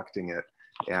science, conducting it,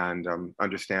 and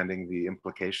understanding the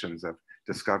implications of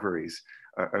discoveries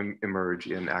emerge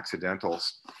in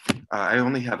accidentals. I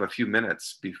only have a few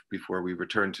minutes before we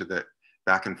return to the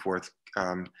back and forth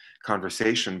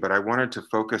conversation, but I wanted to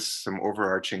focus some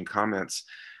overarching comments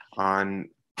on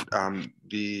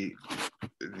the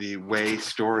way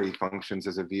story functions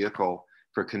as a vehicle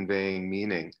for conveying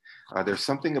meaning. There's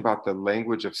something about the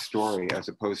language of story as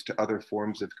opposed to other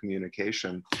forms of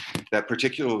communication that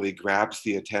particularly grabs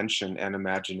the attention and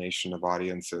imagination of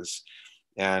audiences.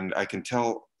 And I can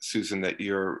tell, Susan, that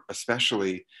you're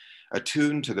especially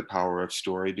attuned to the power of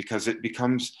story because it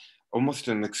becomes almost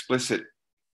an explicit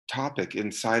topic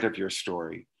inside of your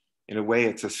story. In a way,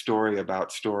 it's a story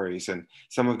about stories, and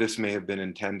some of this may have been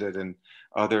intended, and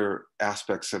other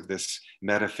aspects of this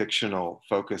metafictional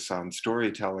focus on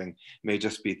storytelling may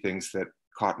just be things that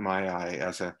caught my eye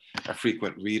as a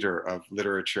frequent reader of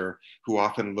literature who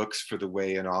often looks for the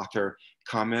way an author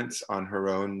comments on her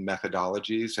own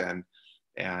methodologies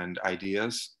and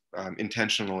ideas,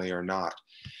 intentionally or not.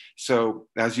 So,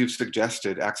 as you've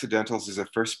suggested, Accidentals is a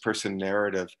first-person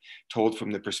narrative told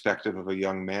from the perspective of a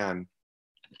young man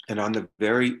And on the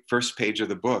very first page of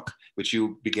the book, which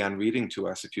you began reading to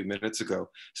us a few minutes ago,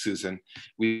 Susan,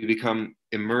 we become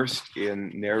immersed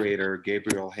in narrator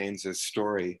Gabriel Haynes's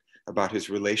story about his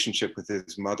relationship with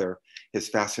his mother, his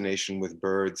fascination with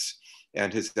birds,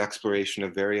 and his exploration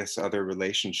of various other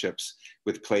relationships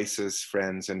with places,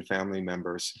 friends, and family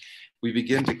members. We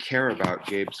begin to care about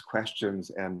Gabe's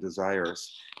questions and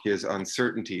desires, his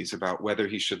uncertainties about whether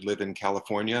he should live in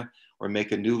California or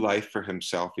make a new life for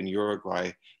himself in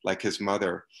Uruguay, like his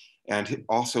mother. And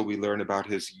also we learn about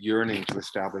his yearning to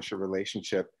establish a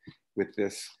relationship with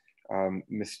this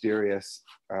mysterious,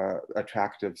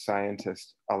 attractive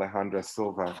scientist, Alejandra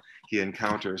Silva, he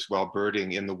encounters while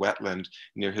birding in the wetland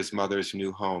near his mother's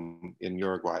new home in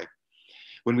Uruguay.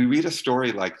 When we read a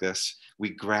story like this, we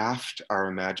graft our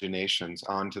imaginations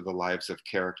onto the lives of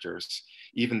characters,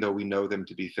 even though we know them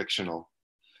to be fictional.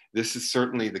 This is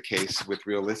certainly the case with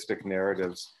realistic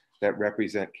narratives that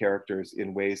represent characters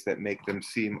in ways that make them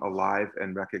seem alive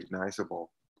and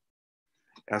recognizable.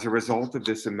 As a result of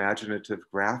this imaginative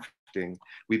grafting,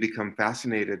 we become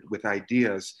fascinated with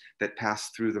ideas that pass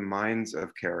through the minds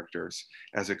of characters,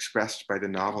 as expressed by the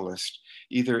novelist,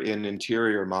 either in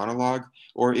interior monologue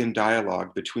or in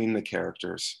dialogue between the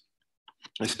characters,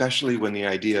 especially when the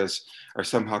ideas are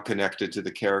somehow connected to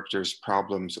the character's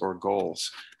problems or goals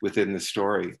within the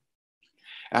story.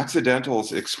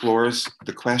 Accidentals explores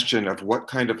the question of what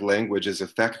kind of language is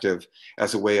effective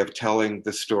as a way of telling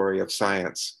the story of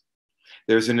science.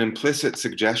 There's an implicit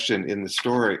suggestion in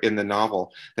the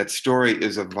novel, that story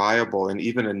is a viable and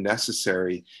even a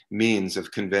necessary means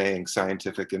of conveying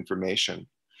scientific information.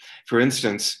 For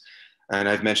instance, and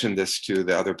I've mentioned this to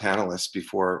the other panelists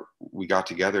before we got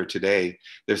together today,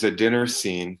 there's a dinner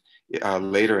scene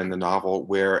later in the novel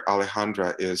where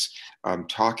Alejandra is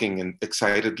talking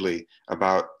excitedly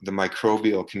about the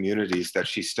microbial communities that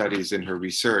she studies in her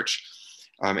research.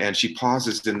 And she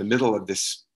pauses in the middle of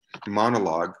this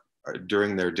monologue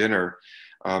during their dinner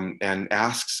and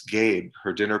asks Gabe,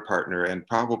 her dinner partner, and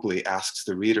probably asks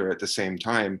the reader at the same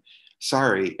time,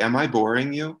 "Sorry, am I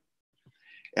boring you?"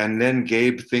 And then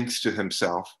Gabe thinks to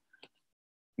himself,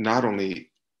 not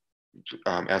only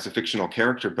as a fictional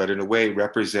character, but in a way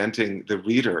representing the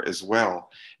reader as well.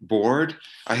 Bored?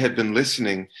 I had been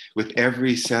listening with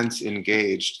every sense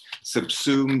engaged,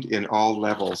 subsumed in all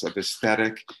levels of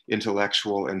aesthetic,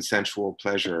 intellectual, and sensual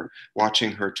pleasure,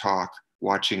 watching her talk,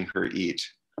 watching her eat.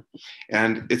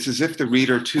 And it's as if the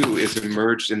reader too is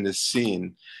immersed in this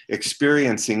scene,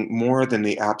 experiencing more than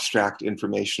the abstract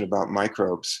information about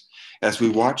microbes. As we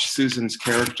watch Susan's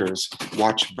characters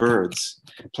watch birds,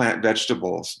 plant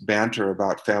vegetables, banter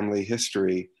about family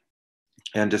history,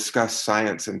 and discuss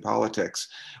science and politics,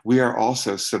 we are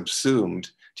also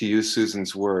subsumed, to use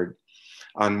Susan's word,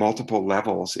 on multiple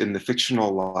levels in the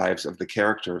fictional lives of the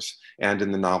characters and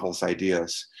in the novel's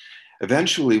ideas.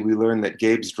 Eventually, we learn that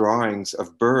Gabe's drawings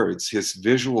of birds, his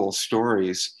visual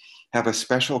stories, have a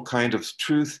special kind of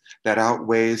truth that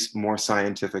outweighs more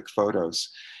scientific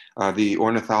photos. The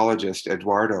ornithologist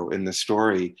Eduardo in the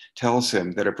story tells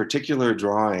him that a particular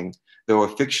drawing, though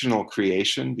a fictional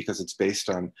creation because it's based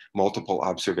on multiple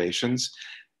observations,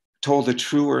 told a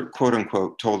truer, quote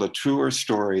unquote, told a truer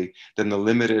story than the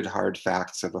limited hard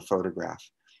facts of a photograph.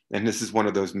 And this is one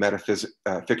of those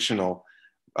fictional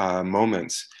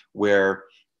moments where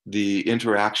the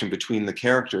interaction between the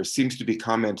characters seems to be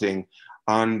commenting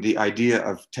on the idea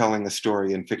of telling a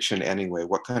story in fiction anyway.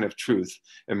 What kind of truth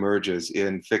emerges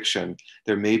in fiction?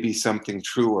 There may be something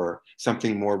truer,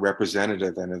 something more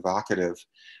representative and evocative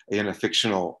in a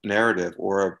fictional narrative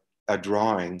or a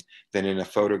drawing than in a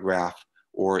photograph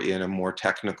or in a more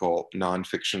technical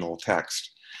non-fictional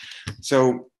text.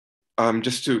 So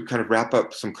just to kind of wrap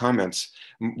up some comments,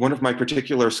 one of my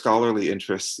particular scholarly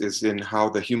interests is in how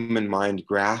the human mind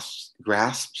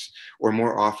grasps, or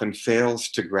more often fails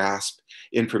to grasp,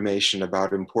 information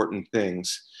about important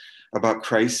things, about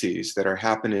crises that are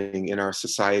happening in our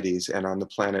societies and on the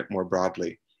planet more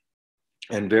broadly.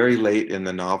 And very late in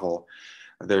the novel,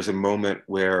 there's a moment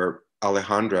where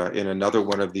Alejandra, in another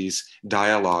one of these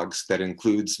dialogues that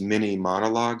includes mini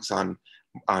monologues on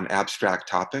abstract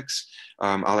topics,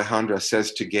 Alejandra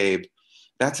says to Gabe,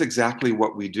 "That's exactly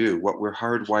what we do, what we're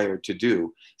hardwired to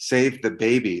do. Save the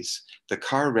babies. The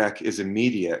car wreck is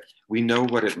immediate. We know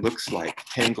what it looks like,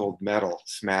 tangled metal,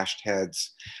 smashed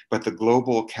heads. But the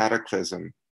global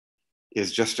cataclysm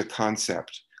is just a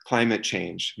concept. Climate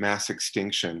change, mass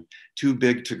extinction, too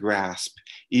big to grasp,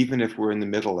 even if we're in the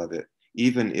middle of it,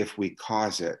 even if we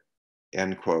cause it,"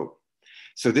 end quote.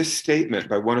 So this statement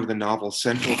by one of the novel's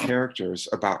central characters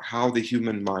about how the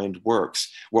human mind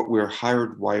works, what we're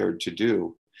hardwired to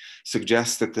do,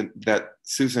 suggests that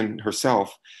Susan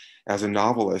herself, as a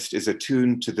novelist, is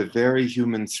attuned to the very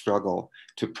human struggle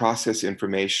to process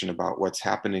information about what's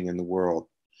happening in the world.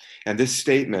 And this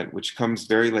statement, which comes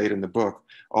very late in the book,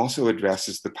 also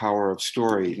addresses the power of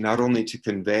story, not only to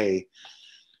convey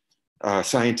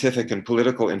scientific and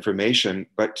political information,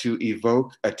 but to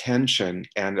evoke attention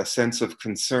and a sense of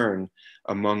concern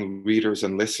among readers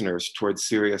and listeners towards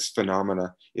serious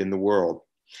phenomena in the world.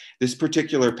 This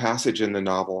particular passage in the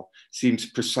novel seems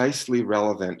precisely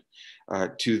relevant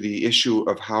to the issue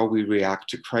of how we react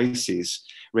to crises,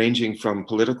 ranging from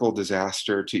political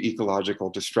disaster to ecological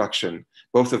destruction,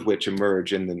 both of which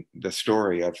emerge in the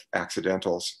story of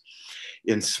Accidentals.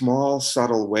 In small,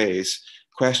 subtle ways,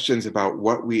 questions about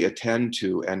what we attend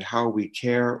to and how we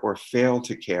care or fail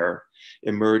to care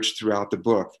emerge throughout the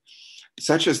book,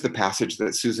 such as the passage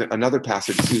that another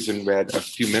passage Susan read a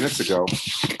few minutes ago,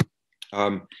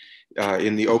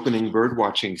 in the opening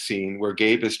birdwatching scene, where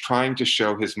Gabe is trying to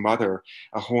show his mother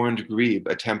a horned grebe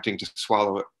attempting to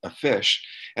swallow a fish,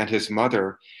 and his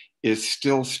mother is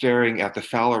still staring at the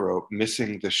phalarope,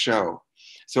 missing the show.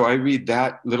 So I read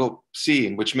that little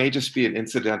scene, which may just be an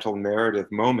incidental narrative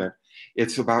moment.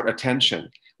 It's about attention.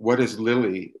 What is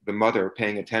Lily, the mother,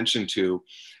 paying attention to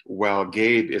while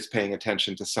Gabe is paying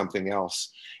attention to something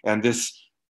else? And this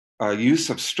use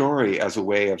of story as a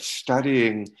way of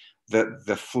studying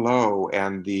the flow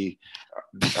and the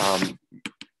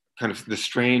kind of the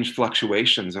strange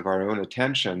fluctuations of our own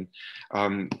attention,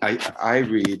 I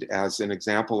read as an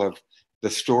example of the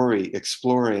story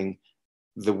exploring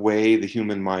the way the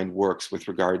human mind works with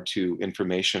regard to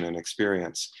information and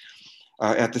experience.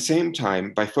 At the same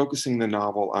time, by focusing the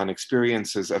novel on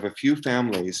experiences of a few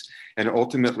families and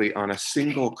ultimately on a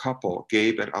single couple,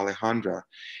 Gabe and Alejandra,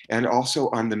 and also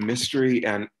on the mystery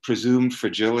and presumed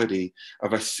fragility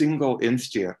of a single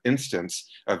instance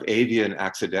of avian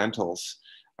accidentals,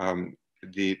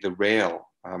 the rail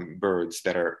birds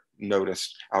that are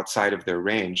noticed outside of their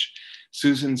range,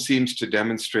 Susan seems to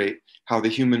demonstrate how the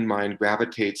human mind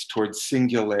gravitates towards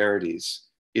singularities,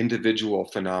 individual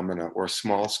phenomena or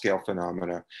small scale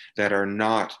phenomena that are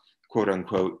not, quote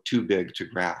unquote, too big to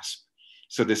grasp.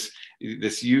 So this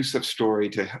use of story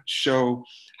to show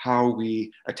how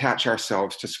we attach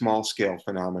ourselves to small scale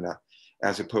phenomena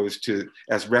as opposed to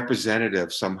as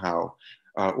representative somehow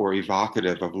or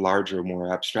evocative of larger,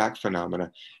 more abstract phenomena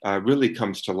really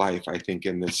comes to life, I think,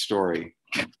 in this story.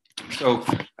 So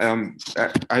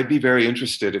I'd be very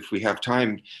interested, if we have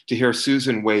time, to hear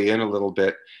Susan weigh in a little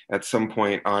bit at some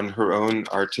point on her own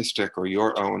artistic or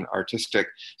your own artistic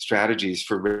strategies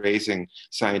for raising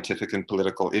scientific and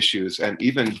political issues, and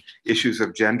even issues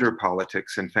of gender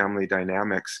politics and family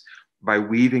dynamics, by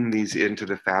weaving these into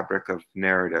the fabric of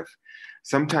narrative.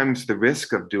 Sometimes the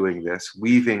risk of doing this,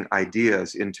 weaving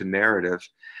ideas into narrative,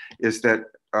 is that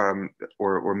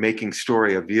or making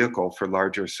story a vehicle for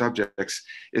larger subjects,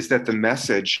 is that the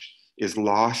message is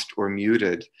lost or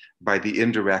muted by the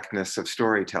indirectness of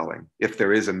storytelling, if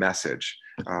there is a message,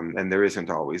 and there isn't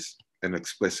always an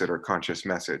explicit or conscious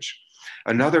message.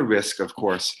 Another risk, of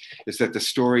course, is that the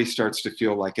story starts to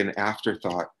feel like an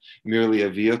afterthought, merely a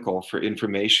vehicle for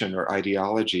information or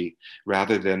ideology,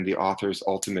 rather than the author's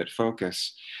ultimate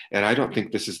focus. And I don't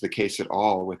think this is the case at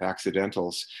all with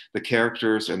Accidentals. The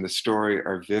characters and the story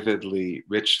are vividly,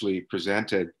 richly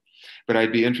presented. But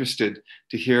I'd be interested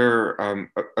to hear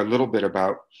a little bit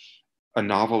about a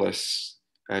novelist's,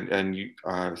 and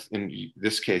in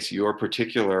this case, your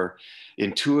particular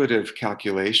intuitive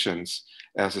calculations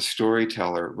as a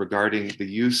storyteller regarding the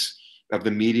use of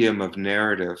the medium of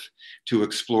narrative to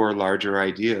explore larger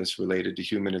ideas related to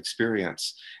human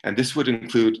experience. And this would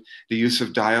include the use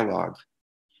of dialogue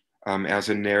as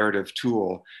a narrative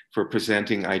tool for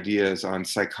presenting ideas on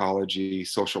psychology,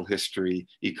 social history,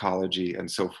 ecology,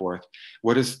 and so forth.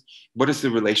 What is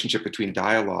the relationship between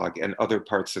dialogue and other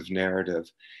parts of narrative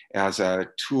as a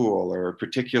tool or a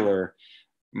particular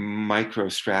micro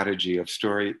strategy of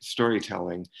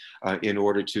storytelling in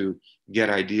order to get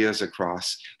ideas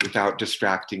across without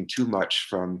distracting too much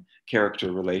from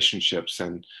character relationships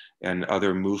and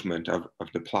other movement of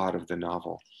the plot of the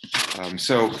novel.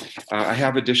 So I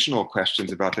have additional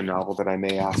questions about the novel that I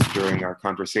may ask during our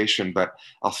conversation, but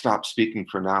I'll stop speaking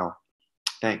for now.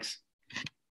 Thanks.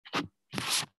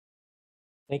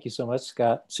 Thank you so much,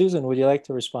 Scott. Susan, would you like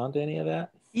to respond to any of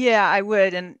that? Yeah, I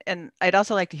would, and I'd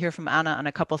also like to hear from Ana on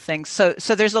a couple of things. So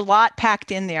there's a lot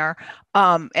packed in there,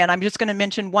 and I'm just going to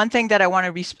mention one thing that I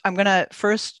want to. I'm going to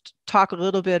first talk a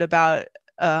little bit about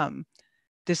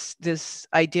this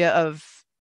idea of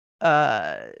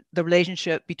the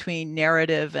relationship between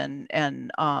narrative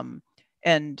and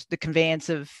the conveyance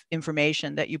of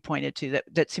information that you pointed to,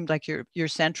 that seemed like your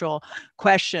central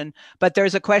question. But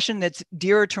there's a question that's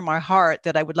dearer to my heart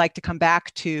that I would like to come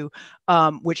back to,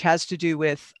 which has to do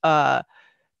with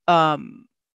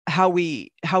how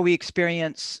we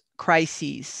experience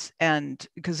crises, and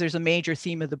because there's a major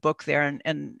theme of the book there,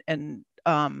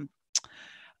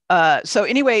 so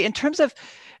anyway, in terms of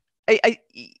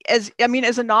as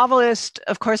a novelist,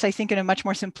 of course, I think in a much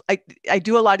more simple, I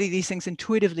do a lot of these things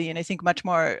intuitively, and I think much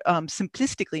more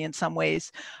simplistically in some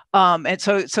ways. And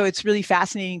so it's really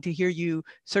fascinating to hear you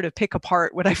sort of pick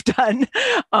apart what I've done.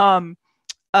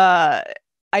 I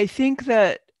think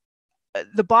that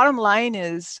the bottom line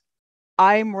is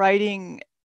I'm really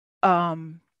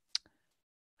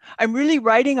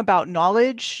writing about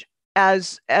knowledge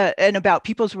and about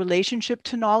people's relationship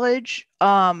to knowledge,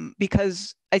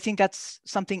 because I think that's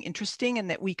something interesting and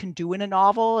that we can do in a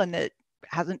novel, and that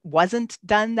wasn't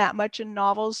done that much in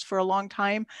novels for a long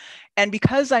time. And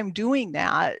because I'm doing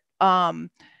that, and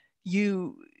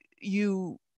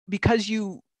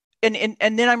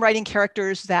then I'm writing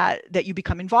characters that you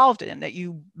become involved in, that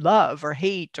you love or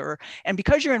hate, and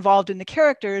because you're involved in the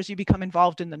characters, you become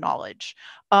involved in the knowledge.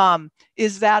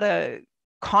 Is that a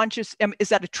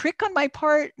trick on my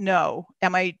part? No.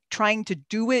 Am I trying to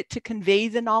do it to convey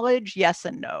the knowledge? Yes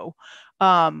and no.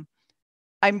 I'm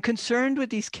concerned with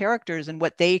these characters and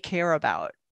what they care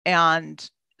about. And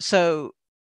so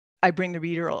I bring the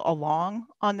reader along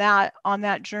on that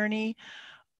journey.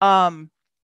 I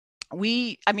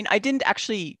didn't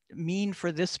actually mean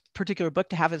for this particular book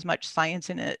to have as much science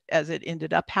in it as it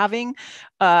ended up having.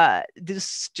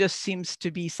 This just seems to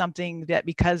be something that,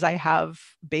 because I have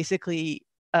basically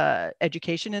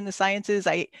education in the sciences,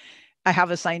 I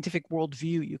have a scientific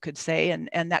worldview, you could say,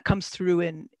 and that comes through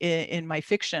in my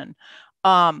fiction.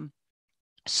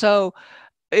 So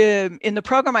in the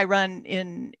program I run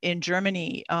in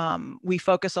Germany, we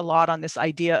focus a lot on this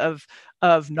idea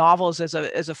of novels as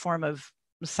a form of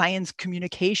science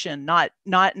communication, not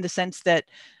in the sense that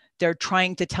they're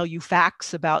trying to tell you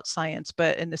facts about science,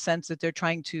 but in the sense that they're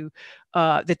trying to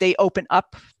that they open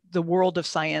up the world of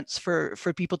science for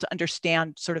people to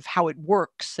understand sort of how it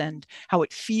works and how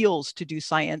it feels to do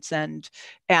science, and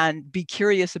be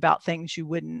curious about things you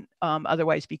wouldn't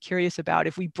otherwise be curious about.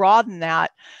 If we broaden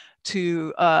that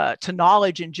to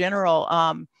knowledge in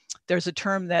general, there's a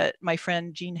term that my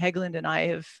friend Jean Hegland and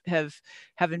I have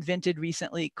invented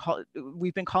recently.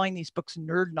 We've been calling these books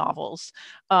nerd novels,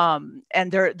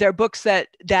 and they're books that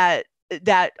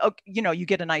you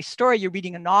get a nice story, you're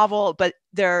reading a novel, but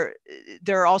they're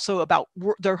also about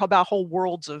whole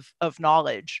worlds of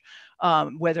knowledge,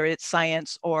 whether it's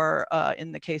science or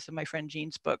in the case of my friend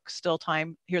Jean's book, Still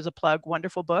Time, here's a plug,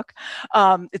 wonderful book.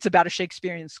 It's about a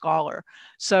Shakespearean scholar.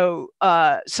 So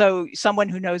someone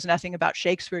who knows nothing about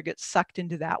Shakespeare gets sucked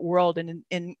into that world. And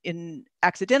in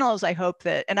Accidentals, I hope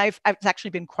that, and it's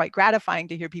actually been quite gratifying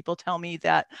to hear people tell me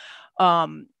that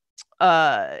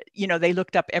they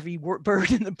looked up every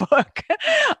bird in the book.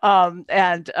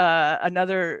 And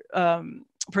another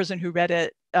person who read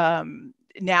it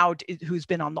now, who's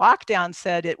been on lockdown,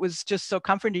 said it was just so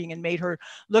comforting and made her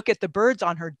look at the birds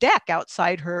on her deck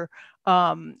outside her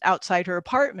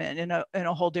apartment in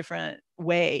a whole different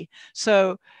way.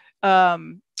 So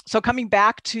coming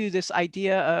back to this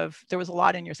idea of, there was a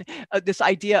lot in your saying, this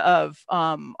idea of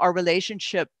our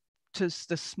relationship to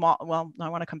the small, well, I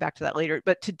want to come back to that later,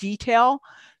 but to detail.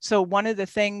 So one of the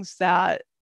things that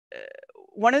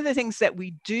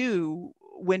we do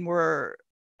when we're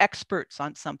experts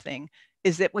on something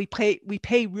is that we pay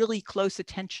really close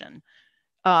attention.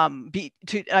 We're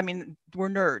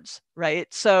nerds, right?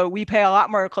 So we pay a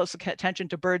lot more close attention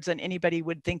to birds than anybody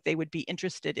would think they would be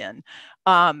interested in.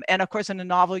 And of course, in a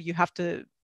novel, you have to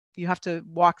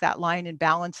walk that line and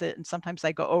balance it. And sometimes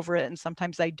I go over it and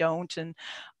sometimes I don't. And,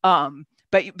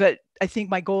 but I think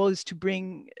my goal is to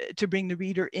bring the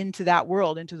reader into that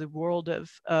world, into the world of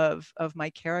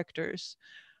my characters.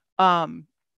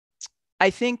 I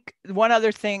think one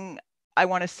other thing I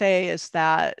want to say is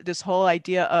that this whole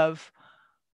idea of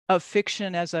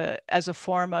fiction as a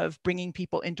form of bringing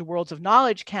people into worlds of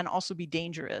knowledge can also be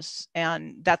dangerous.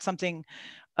 And that's something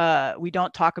we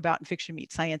don't talk about in Fiction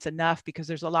Meets Science enough, because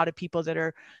there's a lot of people that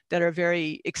are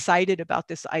very excited about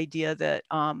this idea that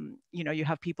you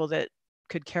have people that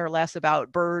could care less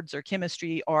about birds or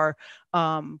chemistry. Or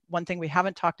one thing we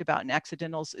haven't talked about in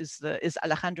Accidentals is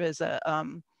Alejandra is a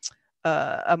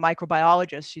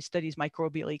microbiologist. She studies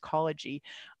microbial ecology.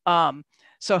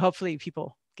 So hopefully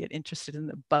people get interested in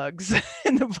the bugs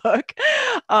in the book.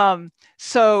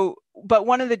 But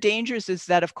one of the dangers is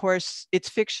that, of course, it's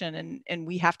fiction, and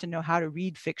we have to know how to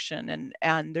read fiction,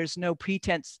 and there's no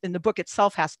pretense, and the book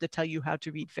itself has to tell you how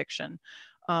to read fiction.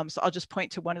 So I'll just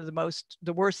point to one of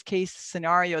the worst case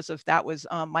scenarios of that was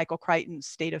Michael Crichton's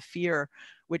State of Fear,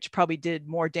 which probably did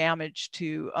more damage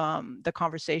to the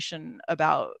conversation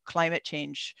about climate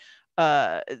change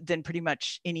than pretty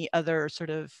much any other sort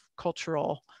of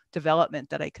cultural development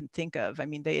that I can think of. I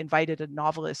mean, they invited a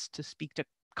novelist to speak to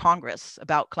Congress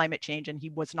about climate change, and he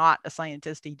was not a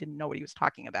scientist. He didn't know what he was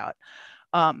talking about.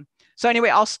 So anyway,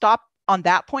 I'll stop on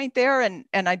that point there, and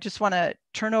I just want to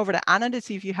turn over to Ana to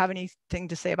see if you have anything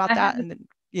to say about that. And then,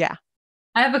 yeah,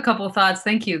 I have a couple of thoughts.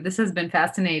 Thank you. This has been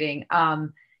fascinating.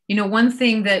 You know, one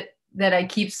thing that I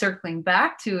keep circling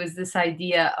back to is this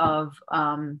idea of,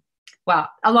 well,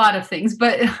 a lot of things,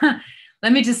 but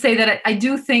let me just say that I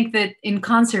do think that in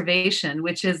conservation,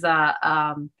 which is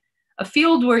a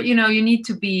field where, you know, you need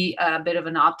to be a bit of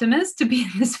an optimist to be in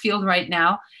this field right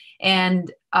now.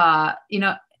 And, you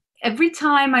know, every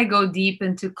time I go deep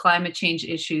into climate change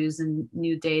issues and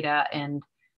new data and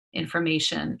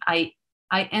information, I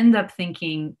end up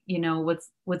thinking, you know,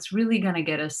 what's really going to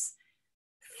get us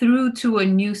through to a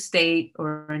new state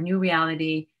or a new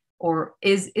reality, or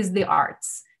is the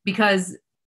arts. Because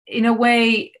in a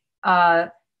way,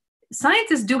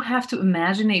 scientists do have to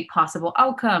imagine possible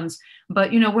outcomes,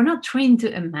 but, you know, we're not trained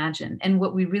to imagine. And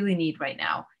what we really need right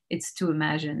now, it's to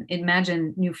imagine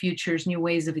new futures, new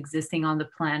ways of existing on the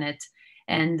planet,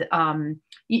 and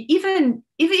even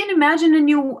imagine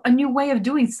a new way of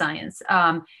doing science.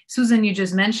 Susan, you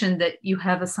just mentioned that you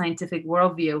have a scientific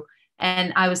worldview,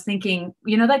 and I was thinking,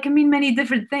 you know, that can mean many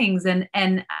different things, and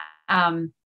I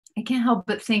can't help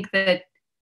but think that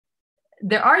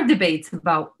there are debates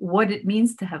about what it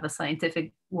means to have a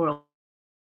scientific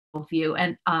worldview.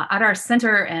 And at our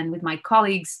center and with my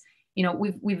colleagues, you know,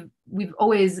 we've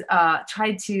always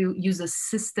tried to use a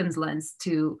systems lens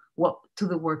to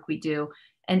the work we do,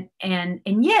 and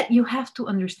yet you have to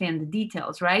understand the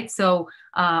details, right? So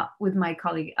with my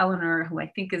colleague Eleanor, who I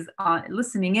think is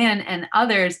listening in, and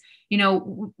others, you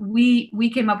know, we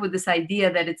came up with this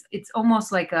idea that it's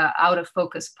almost like a out of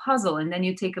focus puzzle, and then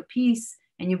you take a piece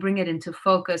and you bring it into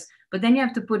focus, but then you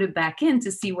have to put it back in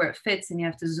to see where it fits, and you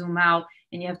have to zoom out,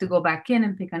 and you have to go back in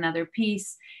and pick another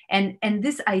piece. And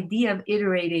this idea of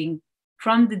iterating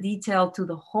from the detail to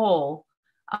the whole,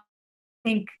 I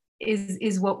think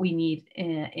is what we need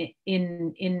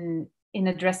in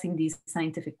addressing these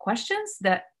scientific questions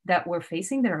that we're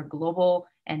facing, that are global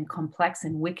and complex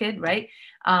and wicked, right?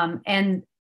 And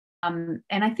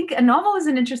I think a novel is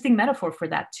an interesting metaphor for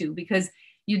that too, because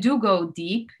you do go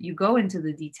deep, you go into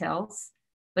the details,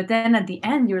 but then at the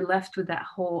end, you're left with that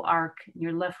whole arc, and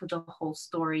you're left with the whole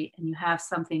story, and you have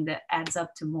something that adds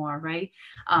up to more, right?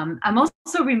 I'm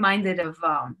also reminded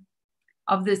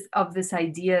of this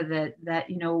idea that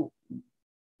you know,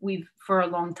 for a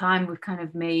long time, we've kind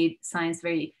of made science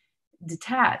very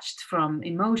detached from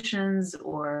emotions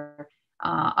or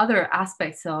other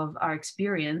aspects of our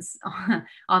experience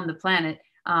on the planet.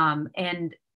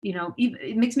 And you know,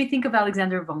 it makes me think of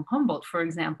Alexander von Humboldt, for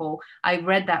example. I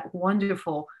read that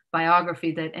wonderful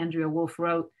biography that Andrea Wolf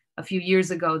wrote a few years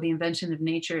ago, The Invention of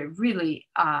Nature. It really,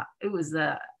 it was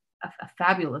a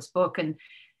fabulous book. And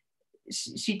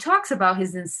she talks about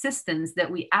his insistence that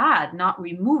we add, not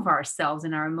remove ourselves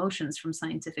and our emotions from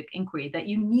scientific inquiry, that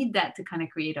you need that to kind of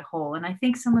create a whole. And I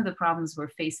think some of the problems we're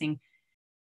facing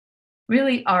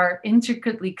really are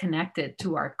intricately connected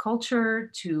to our culture,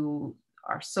 to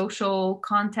our social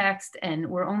context, and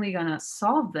we're only going to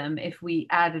solve them if we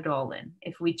add it all in,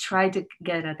 if we try to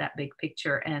get at that big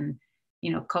picture and,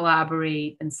 you know,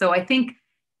 collaborate. And so I think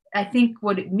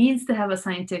what it means to have a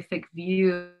scientific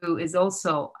view is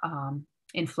also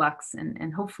in flux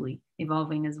and hopefully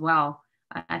evolving as well.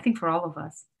 I think for all of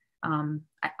us.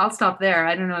 I'll stop there.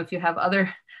 I don't know if you have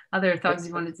other thoughts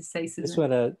you wanted to say, Susan. I just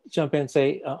want to jump in and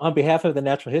say, on behalf of the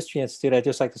Natural History Institute, I'd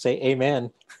just like to say amen.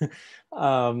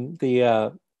 What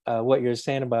you're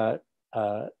saying about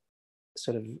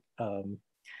sort of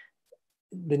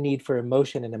the need for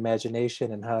emotion and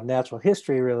imagination, and how natural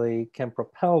history really can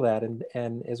propel that,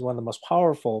 and is one of the most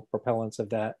powerful propellants of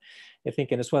that, I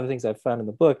think. And it's one of the things I've found in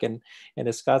the book. And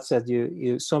as Scott said,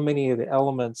 you so many of the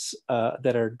elements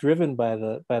that are driven by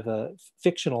the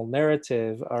fictional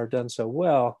narrative are done so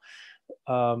well.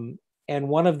 And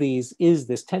one of these is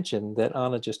this tension that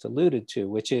Ana just alluded to,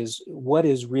 which is what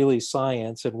is really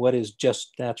science and what is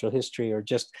just natural history or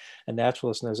just a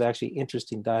naturalist. And there's actually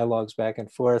interesting dialogues back and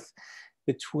forth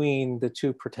between the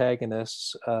two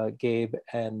protagonists, Gabe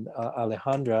and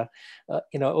Alejandra.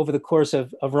 Over the course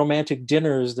of romantic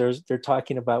dinners, they're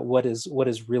talking about what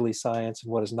is really science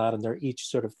and what is not, and they're each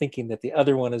sort of thinking that the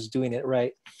other one is doing it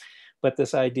right. But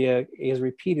this idea is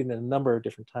repeated in a number of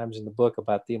different times in the book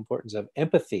about the importance of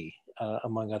empathy,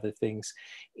 among other things.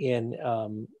 In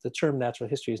the term natural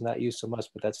history is not used so much,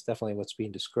 but that's definitely what's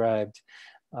being described.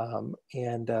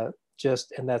 And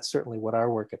that's certainly what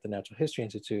our work at the Natural History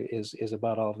Institute is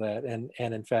about, all of that. And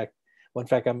in fact, I'm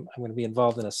going to be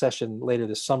involved in a session later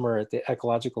this summer at the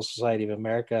Ecological Society of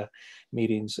America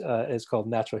meetings. It's called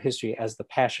Natural History as the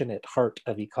Passionate Heart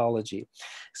of Ecology.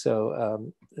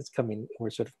 So it's coming, we're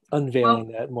sort of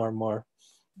unveiling that more and more.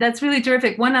 That's really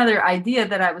terrific. One other idea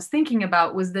that I was thinking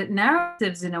about was that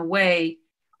narratives, in a way,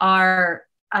 are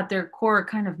at their core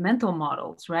kind of mental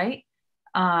models, right?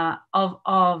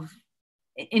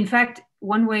 In fact,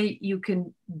 one way you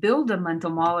can build a mental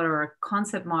model or a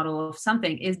concept model of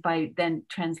something is by then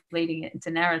translating it into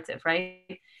narrative,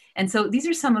 right? And so these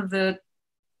are some of the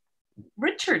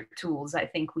richer tools I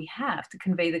think we have to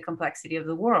convey the complexity of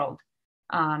the world.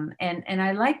 And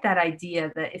I like that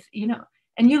idea that if,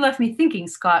 and you left me thinking,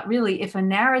 Scott, really, if a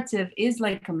narrative is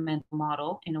like a mental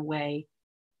model in a way,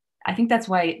 I think that's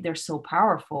why they're so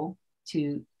powerful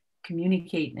to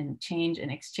communicate and change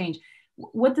and exchange.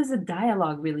 What does a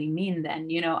dialogue really mean then?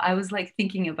 I was like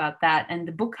thinking about that, and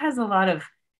the book has a lot of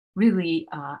really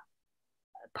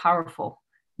powerful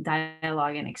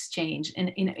dialogue and exchange. And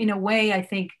in a way, I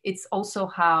think it's also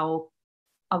how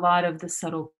a lot of the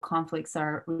subtle conflicts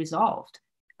are resolved,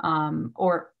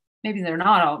 or maybe they're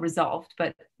not all resolved,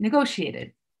 but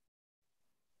negotiated.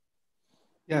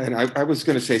 Yeah, and I was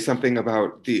going to say something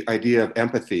about the idea of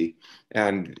empathy,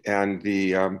 and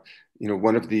the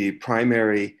one of the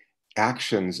primary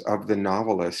actions of the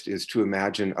novelist is to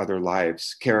imagine other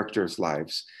lives, characters'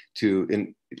 lives,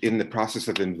 in the process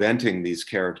of inventing these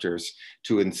characters,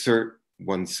 to insert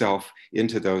oneself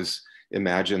into those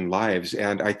imagined lives.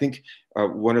 And I think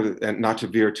and not to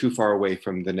veer too far away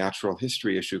from the natural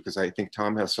history issue, because I think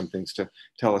Tom has some things to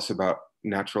tell us about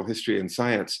natural history and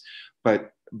science,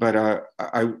 but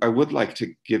I would like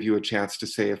to give you a chance to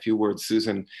say a few words,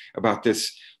 Susan, about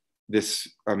this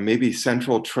maybe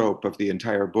central trope of the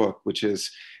entire book, which is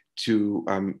to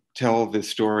tell the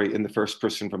story in the first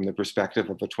person from the perspective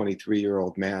of a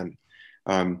 23-year-old man.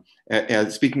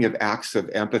 And speaking of acts of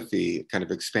empathy, kind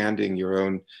of expanding your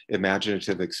own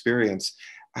imaginative experience,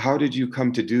 how did you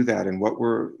come to do that, and what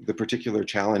were the particular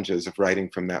challenges of writing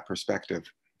from that perspective?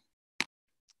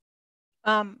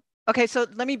 Okay, so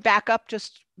let me back up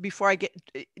just before I get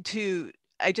to,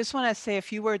 I just want to say a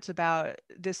few words about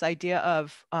this idea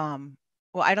of,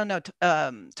 well, I don't know,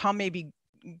 Tom may be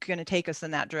going to take us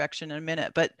in that direction in a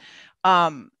minute, but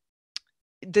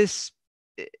this,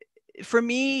 for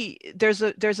me,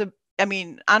 I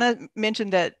mean, Ana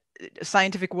mentioned that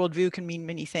scientific worldview can mean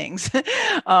many things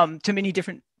to many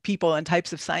different people and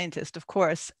types of scientists, of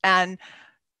course. And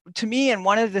to me, and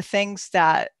one of the things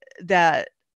that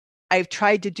I've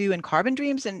tried to do in Carbon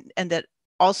Dreams, and that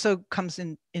also comes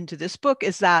into this book,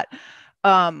 is that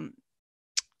the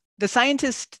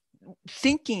scientist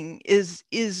thinking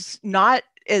is not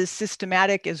as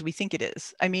systematic as we think it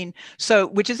is. I mean, so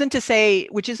that's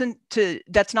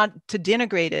not to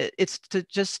denigrate it. It's to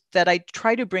just that I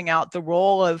try to bring out the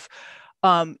role of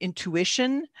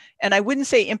intuition, and I wouldn't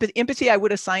say empathy. I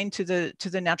would assign to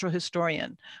the natural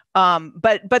historian,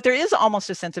 but there is almost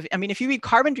a sense of. I mean, if you read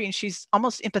Carbon Dreams, she's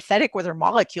almost empathetic with her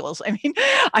molecules. I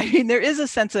mean, there is a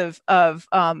sense of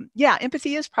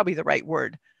empathy is probably the right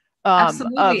word.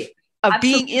 Absolutely. Of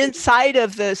being inside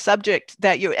of the subject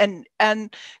that you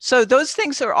and so those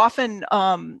things are often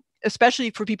especially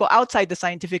for people outside the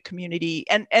scientific community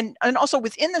and also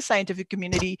within the scientific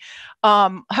community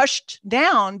hushed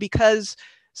down, because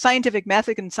scientific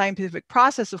method and scientific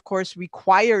process, of course,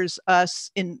 requires us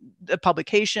in the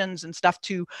publications and stuff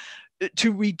to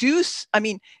reduce. I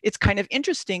mean, it's kind of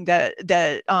interesting that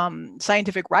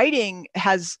scientific writing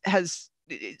has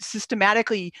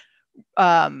systematically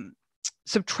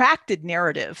subtracted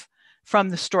narrative from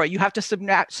the story. You have to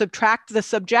subtract the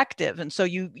subjective, and so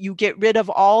you get rid of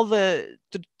all the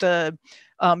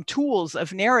tools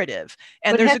of narrative,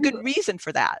 and there's a good reason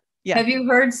for that. Yeah. Have you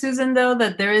heard, Susan, though,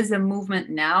 that there is a movement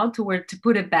now to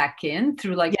put it back in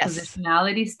through like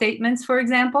positionality statements, for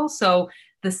example? So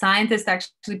the scientist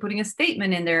actually putting a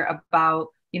statement in there about,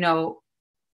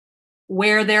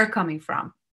 where they're coming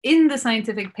from in the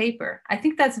scientific paper. I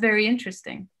think that's very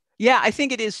interesting. Yeah, I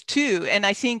think it is too. And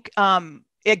I think,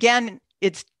 again,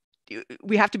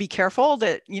 we have to be careful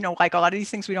that, like a lot of these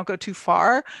things, we don't go too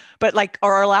far, but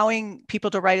or allowing people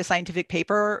to write a scientific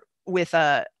paper with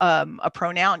a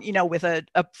pronoun, with a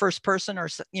first person, or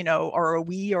or a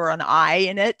we or an I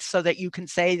in it, so that you can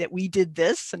say that we did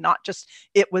this and not just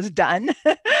it was done.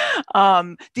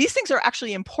 These things are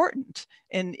actually important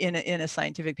in a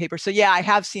scientific paper. So yeah, I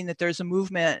have seen that there's a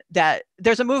movement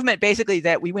basically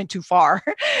that we went too far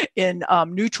in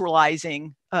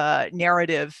neutralizing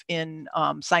narrative in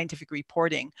scientific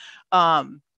reporting.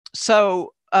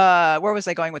 So where was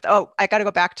I going with? Oh, I got to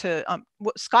go back to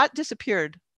Scott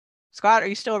disappeared. Scott, are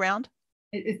you still around?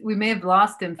 We may have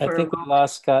lost him. I think we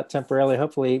lost Scott temporarily.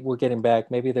 Hopefully we'll get him back.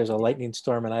 Maybe there's a lightning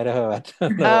storm in Idaho. I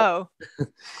don't know. Oh, so,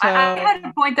 I had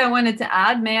a point I wanted to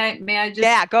add. May I just?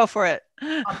 Yeah, go for it.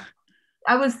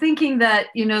 I was thinking that,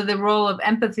 the role of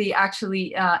empathy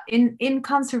actually in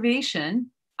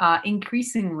conservation,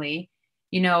 increasingly,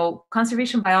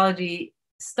 conservation biology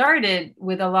started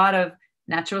with a lot of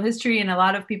natural history and a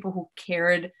lot of people who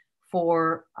cared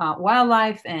for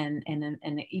wildlife and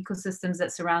the ecosystems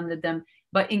that surrounded them.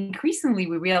 But increasingly,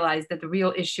 we realized that the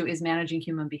real issue is managing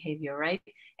human behavior, right?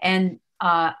 And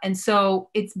so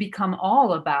it's become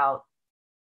all about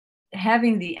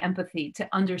having the empathy to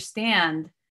understand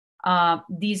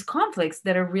these conflicts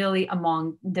that are really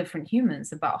among different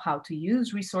humans about how to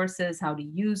use resources, how to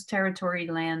use territory,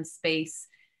 land, space,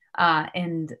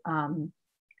 and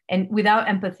without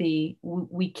empathy,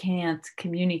 we can't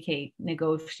communicate,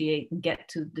 negotiate, and get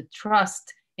to the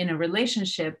trust in a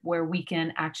relationship where we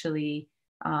can actually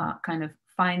kind of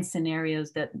find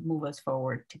scenarios that move us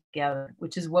forward together,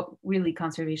 which is what really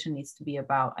conservation needs to be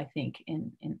about, I think,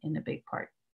 in a big part.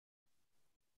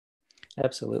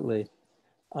 Absolutely.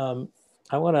 I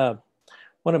want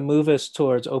to move us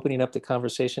towards opening up the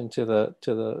conversation to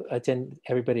the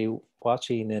everybody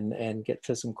watching and get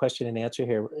to some question and answer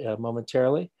here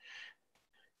momentarily.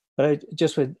 But I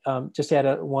just would just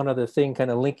add one other thing, kind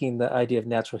of linking the idea of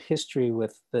natural history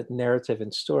with the narrative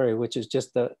and story, which is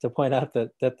just to point out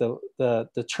that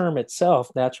the term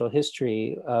itself, natural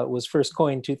history, was first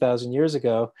coined 2,000 years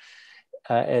ago.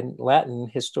 In Latin,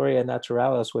 historia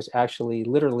naturalis, which actually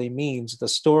literally means the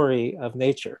story of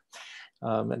nature.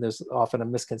 And there's often a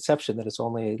misconception that it's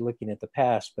only looking at the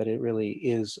past, but it really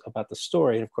is about the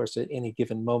story. And of course, at any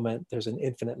given moment, there's an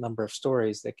infinite number of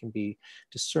stories that can be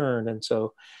discerned. And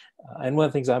so, and one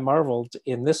of the things I marveled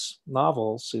in this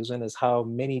novel, Susan, is how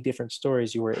many different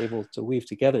stories you were able to weave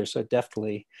together so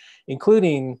deftly,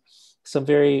 including some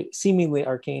very seemingly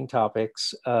arcane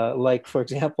topics. Like, for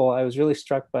example, I was really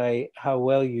struck by how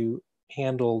well you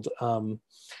handled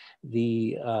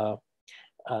the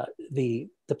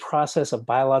process of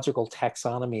biological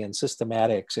taxonomy and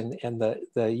systematics, and the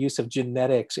use of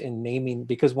genetics in naming,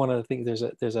 because one of the things,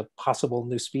 there's a possible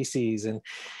new species, and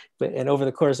over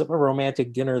the course of a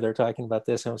romantic dinner, they're talking about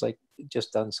this, and I was like,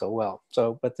 just done so well.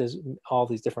 So, but there's all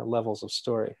these different levels of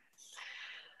story.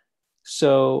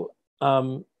 So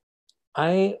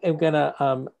I am gonna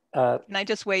can I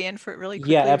just weigh in for it really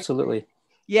quickly? Yeah, absolutely.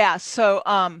 Yeah, so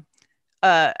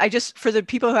I just, for the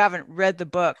people who haven't read the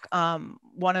book,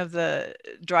 one of the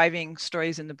driving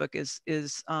stories in the book is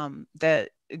that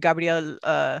Gabriel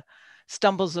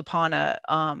stumbles upon a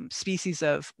species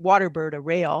of water bird, a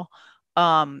rail,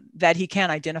 that he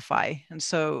can't identify. And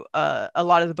so a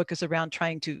lot of the book is around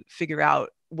trying to figure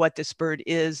out what this bird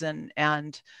is and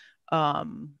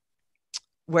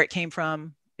where it came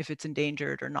from, if it's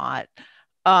endangered or not.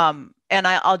 And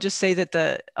I'll just say that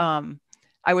that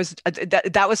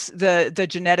was the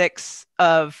genetics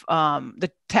of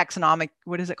the taxonomic,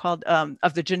 what is it called,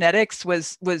 of the genetics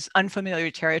was unfamiliar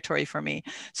territory for me.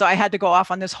 So I had to go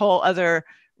off on this whole other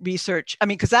research. I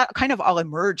mean, because that kind of all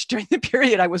emerged during the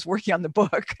period I was working on the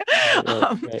book.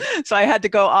 Right. So I had to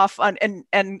go off on,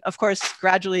 and of course,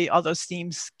 gradually all those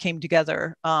themes came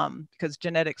together because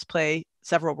genetics play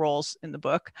several roles in the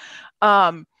book.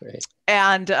 Right.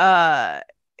 And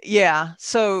yeah,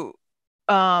 so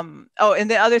oh,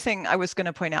 and the other thing I was going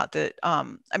to point out that I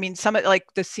mean, some like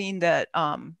the scene that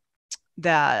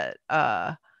the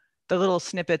little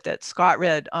snippet that Scott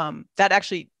read, that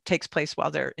actually takes place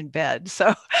while they're in bed,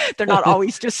 so they're not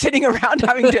always just sitting around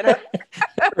having dinner.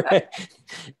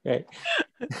 Right.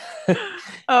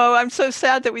 Oh, I'm so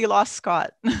sad that we lost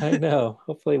Scott. I know.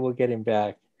 Hopefully, we'll get him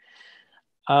back.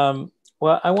 Well,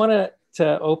 I wanted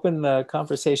to open the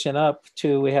conversation up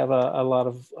to. We have a lot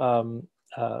of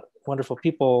wonderful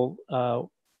people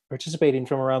participating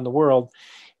from around the world.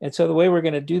 And so the way we're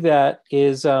going to do that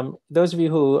is those of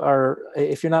you who are,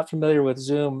 if you're not familiar with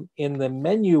Zoom, in the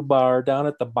menu bar down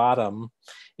at the bottom,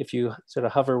 if you sort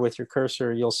of hover with your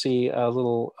cursor, you'll see a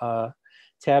little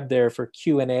tab there for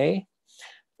Q&A.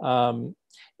 And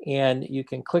you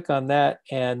can click on that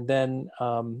and then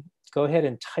go ahead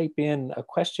and type in a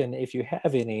question if you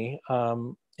have any,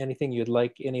 anything you'd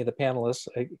like any of the panelists,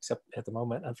 except at the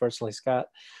moment, unfortunately, Scott,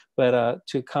 but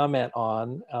to comment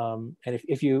on. And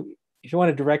if you want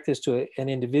to direct this to an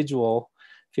individual,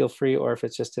 feel free, or if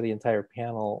it's just to the entire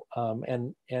panel.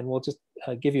 And we'll just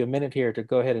give you a minute here to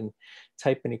go ahead and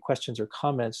type any questions or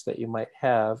comments that you might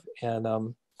have. And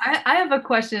I have a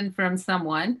question from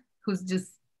someone who's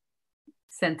just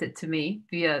sent it to me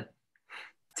via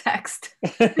text.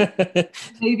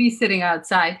 Maybe sitting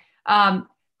outside.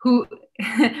 Who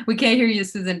we can't hear you,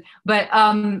 Susan, but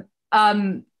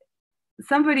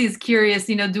somebody is curious,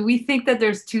 do we think that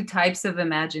there's two types of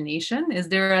imagination? Is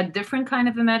there a different kind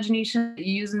of imagination that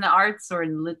you use in the arts or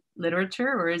in literature,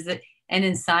 or is it, and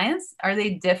in science, are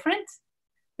they different?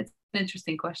 It's an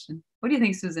interesting question. What do you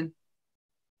think, Susan?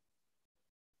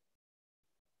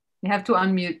 You have to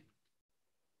unmute.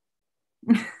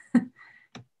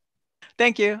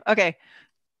 Thank you. Okay.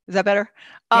 Is that better?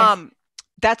 Yes.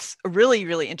 That's a really,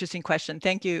 really interesting question.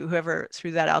 Thank you, whoever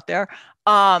threw that out there.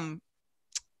 Are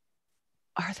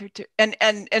there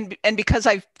and because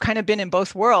I've kind of been in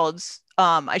both worlds,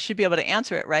 I should be able to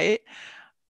answer it, right?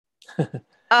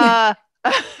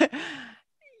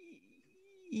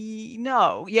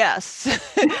 No, yes.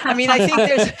 I mean, I think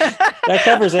there's that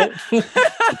covers it.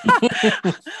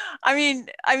 I mean,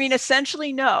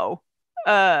 essentially, no.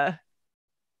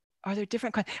 Are there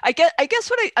different kinds? I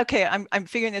guess okay, I'm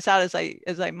figuring this out as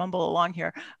I mumble along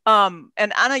here. And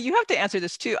Ana, you have to answer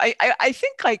this too. I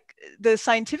think like the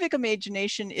scientific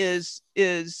imagination is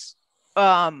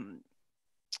more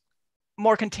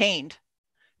contained,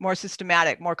 more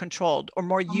systematic, more controlled, or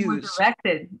more used. More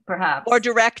directed, perhaps. Or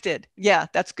directed. Yeah,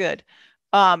 that's good.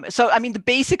 So I mean, the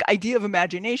basic idea of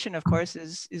imagination, of course,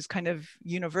 is kind of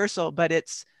universal, but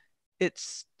it's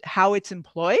how it's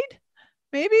employed,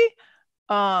 maybe.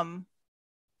 I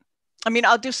mean,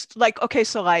 I'll just okay,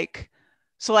 so like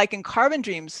in Carbon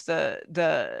Dreams,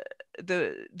 the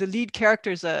lead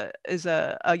character is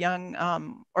a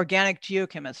young organic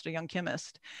geochemist, a young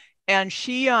chemist, and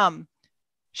she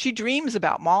dreams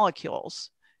about molecules,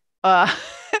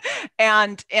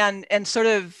 and sort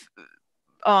of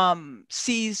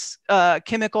sees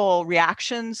chemical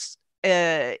reactions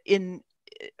in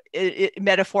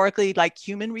metaphorically like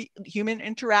human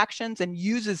interactions, and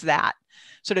uses that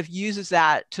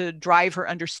to drive her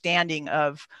understanding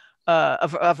of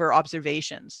her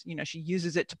observations. She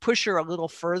uses it to push her a little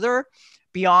further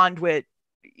beyond what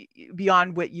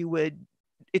you would.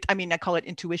 I mean, I call it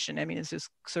intuition. I mean, it's this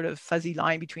sort of fuzzy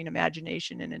line between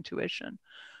imagination and intuition.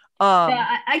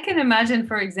 Yeah, I can imagine,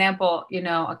 for example,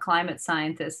 a climate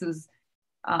scientist who's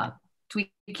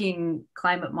tweaking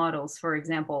climate models, for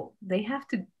example. They have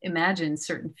to imagine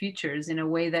certain futures in a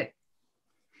way that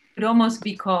could almost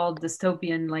be called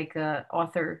dystopian, like a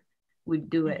author would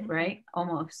do it, right?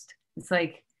 Almost. It's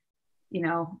like,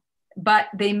 but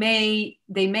they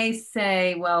may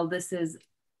say, well, this is,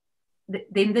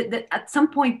 they at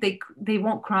some point they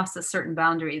won't cross a certain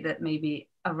boundary that maybe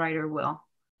a writer will,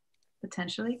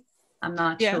 potentially. I'm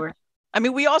not sure. I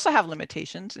mean, we also have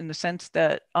limitations in the sense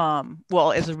that,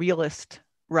 well, as a realist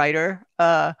writer,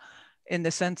 in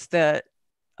the sense that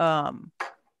it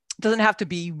doesn't have to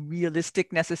be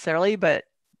realistic necessarily, but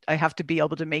I have to be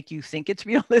able to make you think it's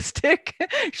realistic.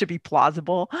 It should be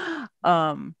plausible.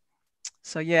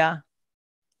 So yeah.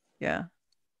 Do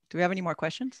we have any more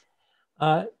questions?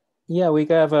 Yeah, we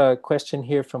have a question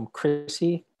here from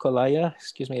Chrissy Kolaya.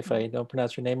 Excuse me if I don't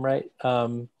pronounce your name right.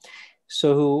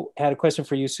 So who had a question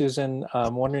for you, Susan,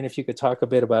 wondering if you could talk a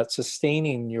bit about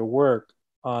sustaining your work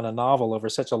on a novel over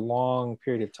such a long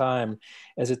period of time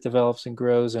as it develops and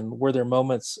grows, and were there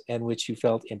moments in which you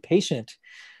felt impatient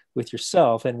with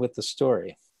yourself and with the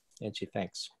story? And she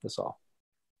thanks us all.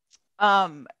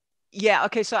 Yeah,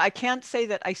 okay, so I can't say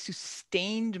that I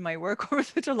sustained my work over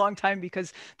such a long time,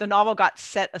 because the novel got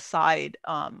set aside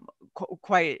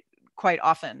quite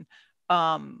often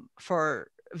for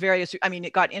various, I mean,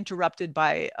 it got interrupted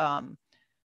by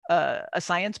a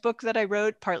science book that I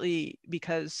wrote, partly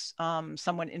because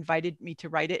someone invited me to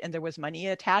write it and there was money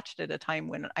attached at a time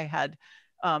when I had,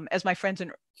 as my friends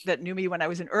that knew me when I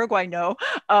was in Uruguay know,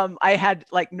 I had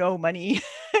like no money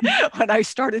when I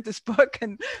started this book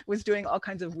and was doing all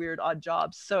kinds of weird, odd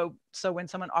jobs. So when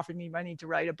someone offered me money to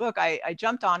write a book, I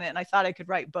jumped on it, and I thought I could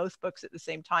write both books at the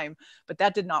same time, but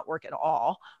that did not work at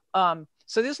all.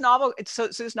 So this novel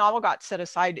got set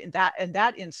aside in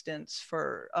that instance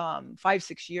for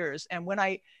 5-6 years, and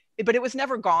but it was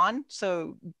never gone.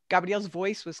 So Gabrielle's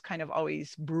voice was kind of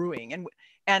always brewing,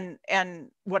 and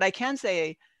what I can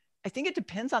say, I think it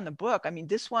depends on the book. I mean,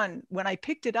 this one, when I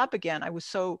picked it up again, I was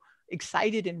so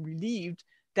excited and relieved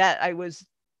that I was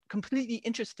completely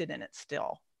interested in it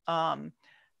still.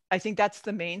 I think that's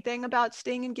the main thing about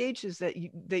staying engaged, is that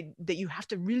you have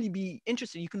to really be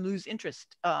interested. You can lose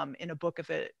interest in a book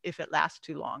if it lasts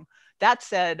too long. That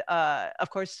said, of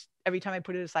course, every time I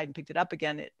put it aside and picked it up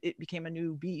again, it became a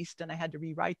new beast, and I had to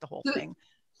rewrite the whole thing.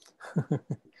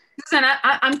 Susan,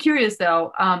 I'm curious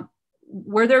though,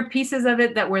 were there pieces of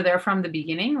it that were there from the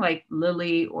beginning, like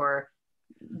Lily or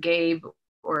Gabe,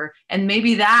 and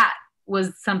maybe that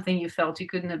was something you felt you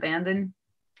couldn't abandon?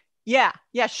 Yeah,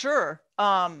 sure.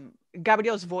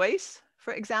 Gabriel's voice,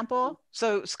 for example.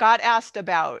 So Scott asked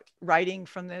about writing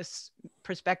from this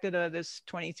perspective of this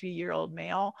 23-year-old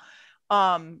male.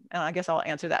 And I guess I'll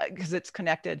answer that because it's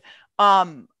connected. I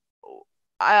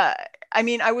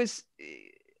mean, I was,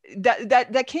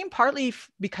 that came partly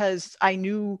because I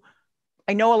know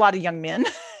a lot of young men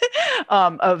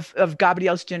of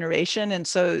Gabriel's generation. And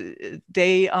so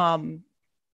they,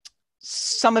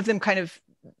 some of them kind of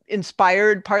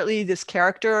inspired partly this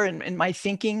character and my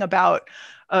thinking about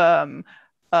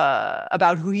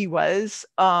who he was.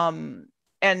 And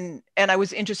I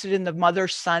was interested in the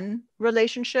mother-son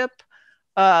relationship.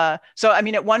 So, I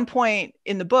mean, at one point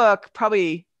in the book,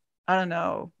 probably, I don't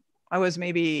know, I was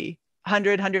maybe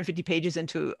 100, 150 pages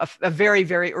into a very,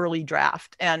 very early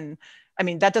draft. And I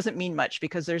mean, that doesn't mean much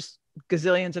because there's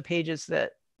gazillions of pages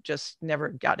that just never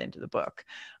got into the book.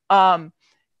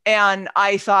 And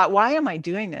I thought, why am I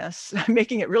doing this? I'm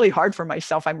making it really hard for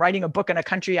myself. I'm writing a book in a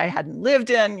country I hadn't lived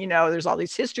in. You know, there's all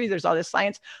this history, there's all this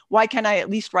science. Why can't I at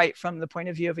least write from the point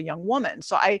of view of a young woman?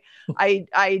 So I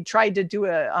tried to do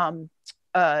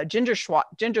a gender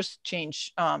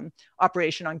change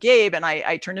operation on Gabe, and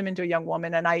I turned him into a young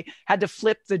woman, and I had to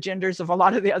flip the genders of a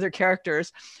lot of the other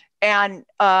characters. And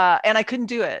I couldn't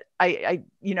do it. I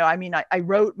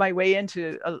wrote my way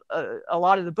into a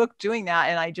lot of the book doing that.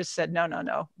 And I just said,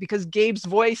 no, because Gabe's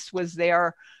voice was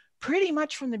there pretty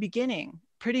much from the beginning,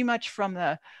 pretty much from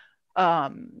the,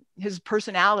 his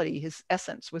personality, his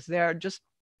essence was there just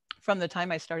from the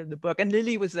time I started the book. And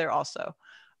Lily was there also.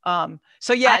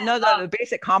 So yeah, the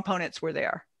basic components were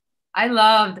there. I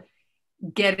loved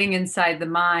getting inside the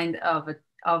mind of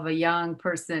a young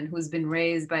person who's been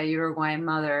raised by a Uruguayan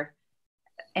mother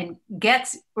and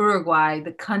gets Uruguay,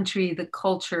 the country, the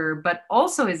culture, but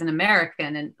also is an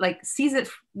American and like sees it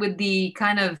with the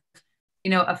kind of,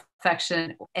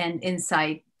 affection and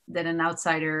insight that an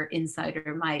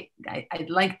insider might. I'd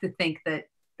like to think that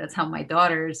that's how my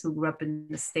daughters who grew up in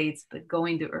the States, but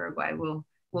going to Uruguay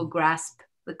will grasp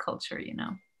the culture,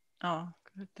 Oh,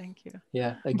 good. Thank you.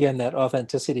 Yeah. Again, that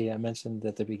authenticity I mentioned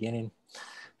at the beginning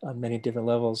on many different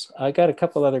levels. I got a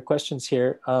couple other questions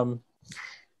here.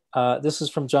 This is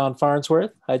from John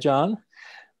Farnsworth. Hi, John.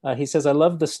 He says, I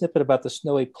love the snippet about the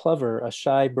snowy plover, a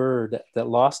shy bird that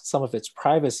lost some of its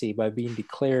privacy by being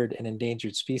declared an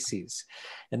endangered species.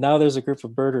 And now there's a group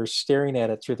of birders staring at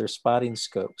it through their spotting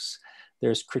scopes.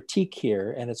 There's critique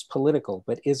here and it's political,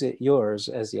 but is it yours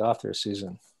as the author,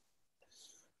 Susan?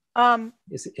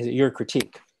 Is it your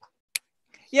critique?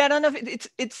 Yeah, I don't know if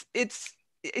it's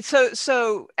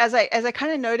so as I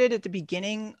kind of noted at the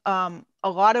beginning, a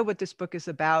lot of what this book is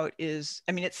about is,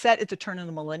 I mean, it's set at the turn of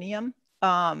the millennium.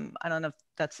 I don't know if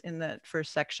that's in the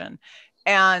first section,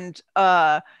 and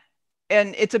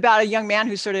it's about a young man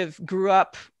who sort of grew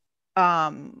up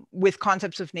with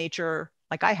concepts of nature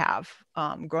like I have,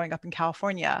 growing up in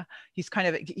California. He's kind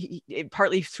of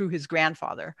partly through his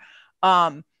grandfather,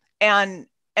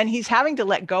 and he's having to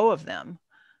let go of them.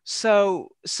 So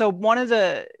one of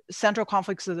the central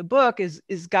conflicts of the book is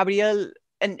Gabriel,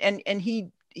 and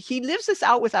he lives this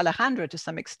out with Alejandra to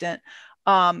some extent,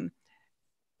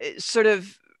 sort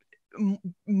of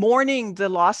mourning the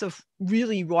loss of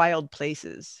really wild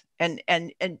places. And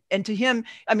to him,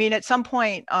 I mean, at some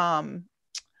point,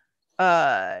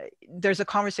 there's a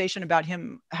conversation about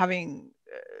him having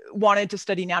wanted to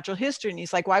study natural history, and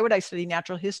he's like, why would I study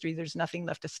natural history? There's nothing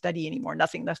left to study anymore,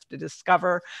 nothing left to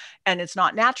discover, and it's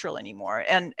not natural anymore.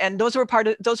 And those were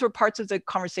parts of the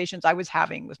conversations I was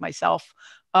having with myself,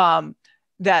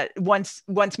 that once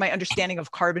my understanding of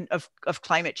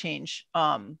climate change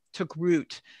took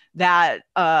root, that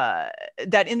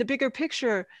in the bigger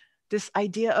picture, this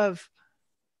idea of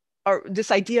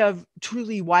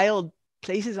truly wild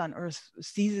places on Earth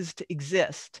ceases to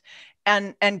exist.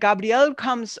 And Gabriel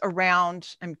comes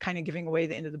around, I'm kind of giving away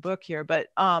the end of the book here, but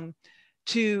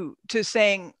to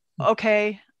saying,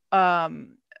 okay,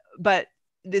 but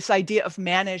this idea of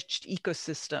managed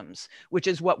ecosystems, which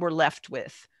is what we're left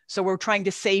with. So we're trying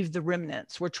to save the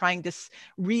remnants. We're trying to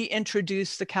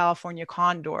reintroduce the California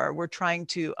condor. We're trying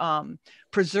to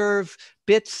preserve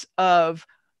bits of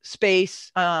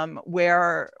space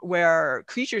where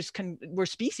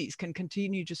species can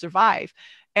continue to survive.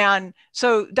 And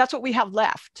so that's what we have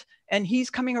left. And he's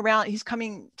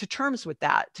coming to terms with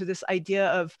that, to this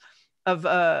idea of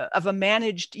a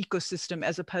managed ecosystem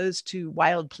as opposed to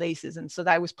wild places. And so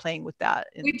I was playing with that.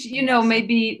 Which, you know,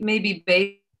 maybe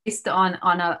based on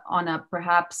a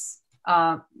perhaps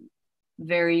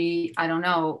very, I don't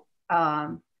know,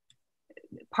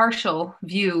 partial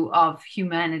view of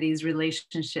humanity's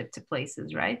relationship to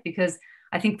places, right? Because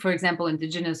I think, for example,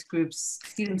 indigenous groups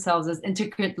see themselves as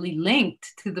intricately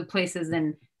linked to the places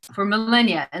and for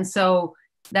millennia. And so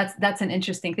that's an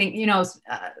interesting thing. You know,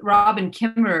 Robin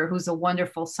Kimmerer, who's a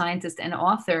wonderful scientist and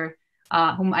author,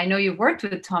 whom I know you've worked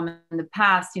with, Tom, in the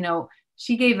past, you know,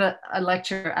 she gave a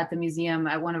lecture at the museum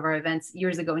at one of our events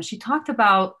years ago, and she talked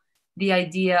about the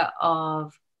idea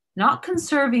of not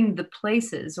conserving the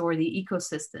places or the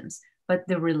ecosystems, but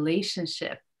the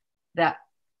relationship that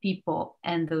people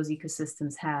and those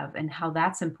ecosystems have, and how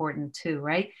that's important too,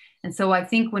 right? And so I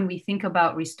think when we think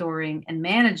about restoring and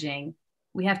managing,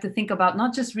 we have to think about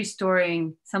not just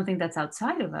restoring something that's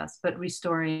outside of us, but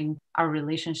restoring our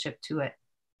relationship to it.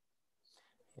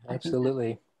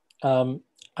 Absolutely.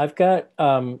 I've got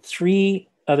 3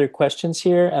 other questions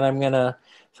here, and I'm going to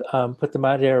put them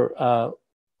out here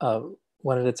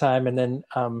one at a time. And then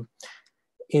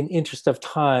in interest of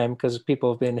time, because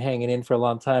people have been hanging in for a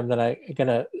long time, then I'm going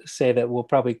to say that we'll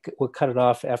cut it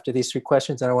off after these 3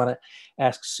 questions. And I want to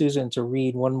ask Susan to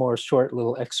read one more short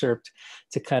little excerpt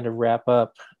to kind of wrap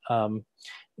up. And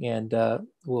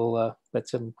we'll get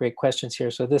some great questions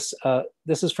here. So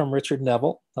this is from Richard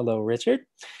Neville. Hello, Richard.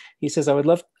 He says,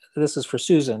 this is for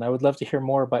Susan. I would love to hear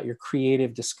more about your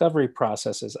creative discovery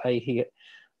processes, i.e.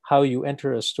 how you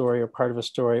enter a story or part of a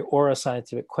story or a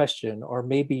scientific question, or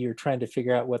maybe you're trying to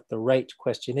figure out what the right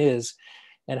question is,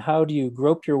 and how do you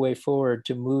grope your way forward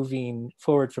to moving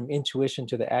forward from intuition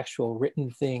to the actual written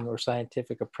thing or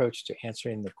scientific approach to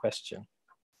answering the question?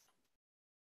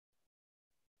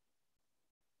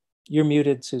 You're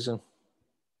muted, Susan.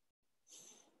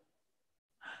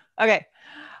 Okay.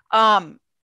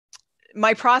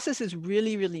 My process is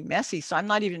really, really messy, so I'm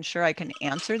not even sure I can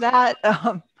answer that.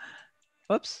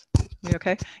 Whoops, you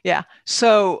okay? Yeah,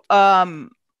 so I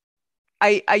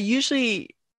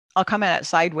usually, I'll come at it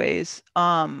sideways.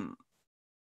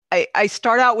 I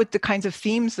start out with the kinds of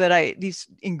themes that these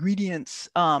ingredients,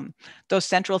 those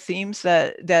central themes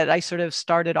that I sort of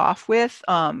started off with.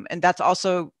 And that's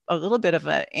also a little bit of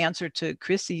an answer to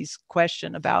Chrissy's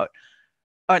question about,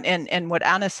 and what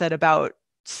Ana said about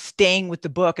staying with the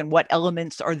book and what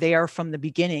elements are there from the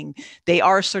beginning. They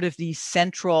are sort of these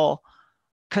central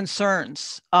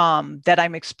concerns that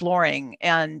I'm exploring.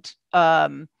 And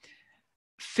when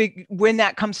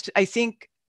that comes to, I think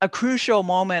a crucial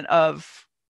moment of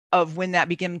when that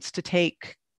begins to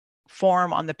take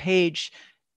form on the page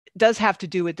does have to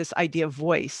do with this idea of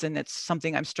voice. And it's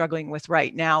something I'm struggling with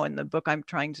right now in the book I'm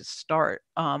trying to start.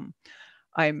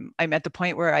 I'm at the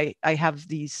point where I have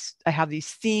these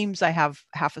themes, I have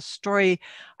half a story,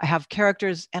 I have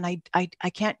characters, and I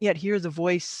can't yet hear the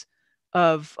voice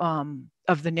of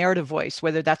the narrative voice,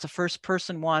 whether that's a first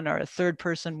person one or a third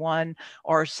person one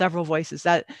or several voices.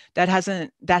 That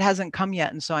hasn't come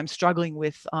yet, and so I'm struggling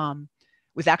with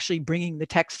actually bringing the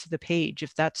text to the page,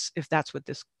 if that's what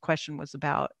this question was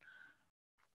about.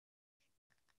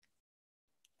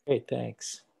 Great,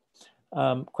 thanks.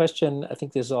 Question, I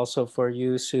think this is also for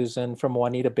you, Susan, from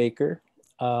Juanita Baker.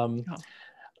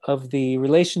 Of the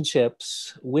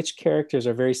relationships, which characters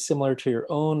are very similar to your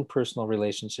own personal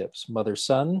relationships?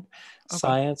 Mother-son,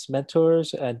 science,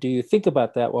 mentors? And do you think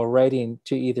about that while writing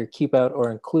to either keep out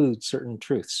or include certain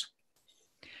truths?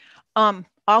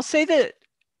 I'll say that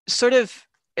sort of,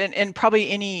 and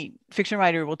probably any fiction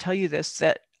writer will tell you this,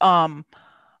 that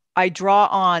I draw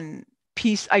on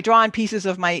pieces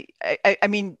of my, I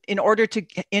mean, in order to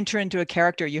enter into a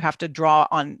character, you have to draw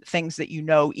on things that you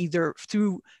know, either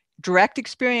through direct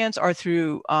experience or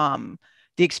through the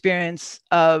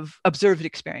observed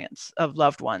experience of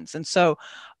loved ones. And so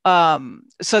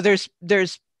there's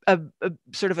a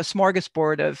sort of a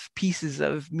smorgasbord of pieces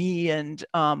of me and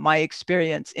my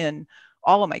experience in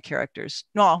all of my characters.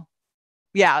 No,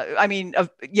 yeah, I mean,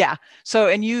 yeah. So,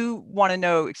 and you want to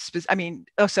know, I mean,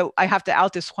 so I have to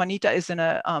out this. Juanita is in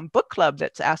a book club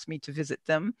that's asked me to visit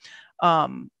them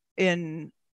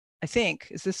in, I think,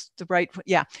 is this the right?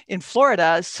 Yeah, in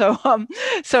Florida. So,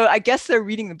 so I guess they're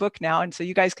reading the book now, and so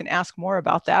you guys can ask more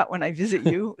about that when I visit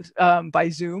you by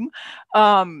Zoom.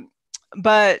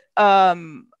 But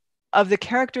of the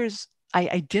characters I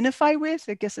identify with,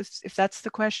 I guess if that's the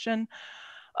question,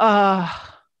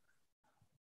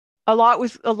 a lot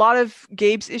with a lot of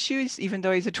Gabe's issues, even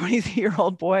though he's a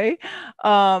 23-year-old boy.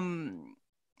 Some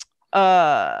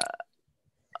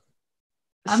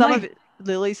of it,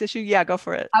 Lily's issue. Yeah, go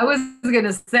for it. I was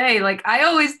gonna say, like, I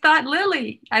always thought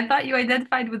Lily. I thought you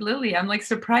identified with Lily. I'm like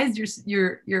surprised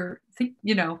you're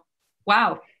you know,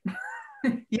 wow.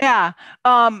 Yeah.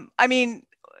 I mean,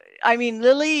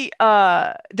 Lily,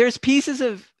 there's pieces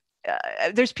of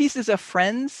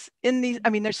friends in these. I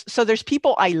mean, there's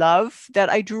people I love that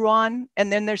I drew on,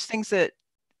 and then there's things that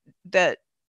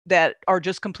are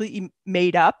just completely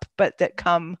made up, but that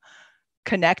come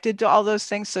connected to all those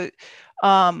things. So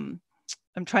I'm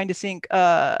trying to think,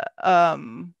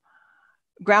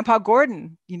 Grandpa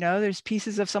Gordon, you know, there's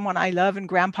pieces of someone I love in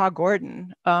Grandpa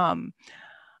Gordon.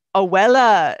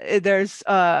 Abuela, there's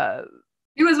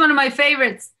he was one of my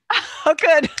favorites. Oh,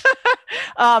 good.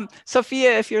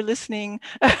 Sophia, if you're listening,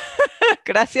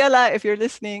 Graciela, if you're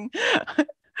listening.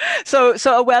 So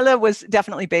Abuela was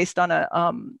definitely based on a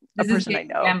person I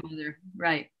know. Grandmother,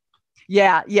 right?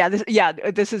 Yeah.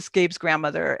 This is Gabe's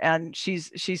grandmother, and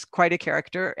she's quite a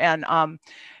character, and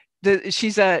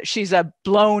she's a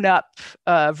blown up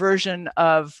version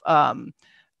of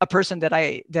a person that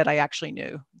I actually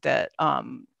knew, that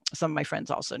some of my friends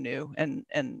also knew and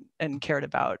cared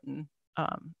about,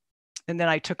 and then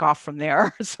I took off from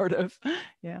there, sort of.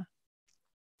 Yeah.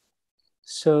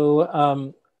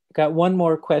 So got one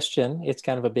more question. It's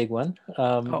kind of a big one.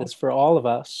 It's for all of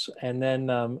us, and then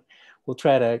we'll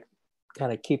try to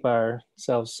kind of keep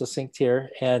ourselves succinct here,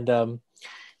 and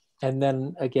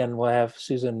then again we'll have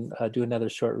Susan do another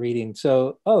short reading.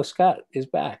 So, Scott is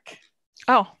back.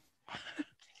 Oh.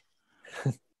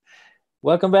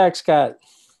 Welcome back, Scott.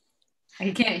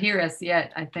 He can't hear us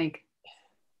yet, I think.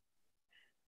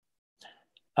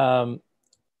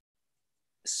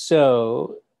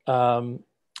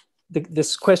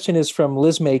 This question is from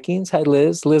Liz Makings. Hi,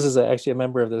 Liz. Liz is actually a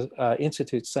member of the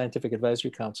Institute's Scientific Advisory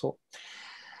Council.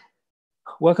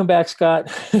 Welcome back,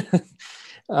 Scott.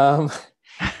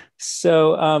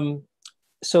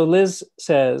 So Liz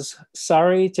says,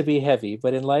 sorry to be heavy,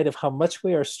 but in light of how much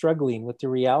we are struggling with the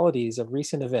realities of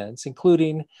recent events,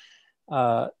 including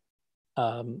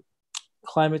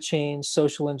climate change,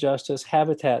 social injustice,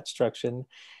 habitat destruction,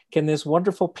 can this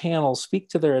wonderful panel speak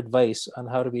to their advice on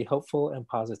how to be hopeful and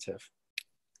positive?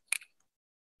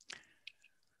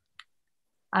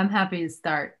 I'm happy to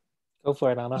start. Go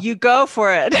for it, Ana. You go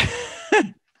for it.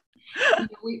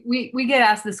 we get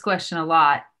asked this question a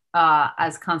lot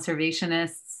as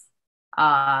conservationists.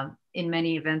 In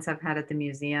many events I've had at the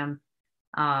museum,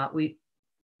 we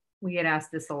get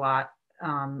asked this a lot.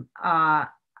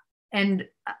 And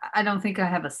I don't think I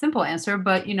have a simple answer,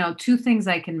 but two things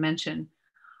I can mention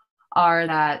are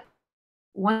that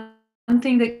one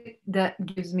thing that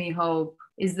gives me hope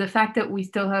is the fact that we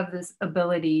still have this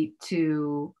ability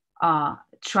to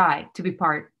try to be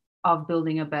part of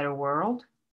building a better world,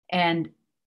 and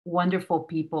wonderful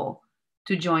people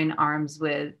to join arms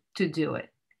with to do it.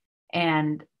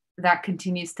 And that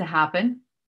continues to happen,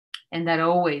 and that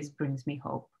always brings me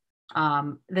hope.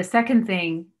 The second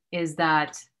thing is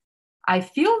that I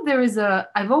feel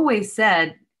I've always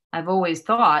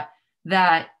thought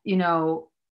that,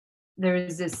 there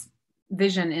is this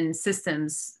vision in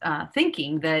systems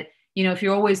thinking that, if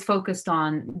you're always focused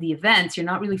on the events, you're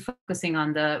not really focusing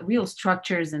on the real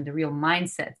structures and the real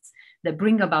mindsets that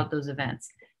bring about those events.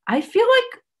 I feel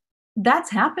like that's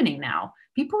happening now.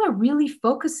 People are really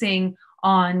focusing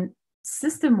on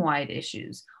system-wide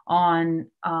issues, on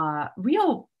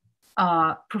real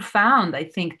profound, I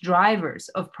think, drivers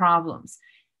of problems.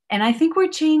 And I think we're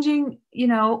changing,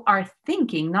 our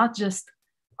thinking, not just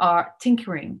our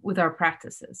tinkering with our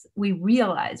practices. We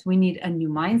realize we need a new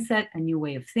mindset, a new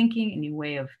way of thinking, a new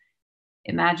way of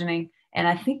imagining. And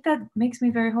I think that makes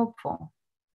me very hopeful.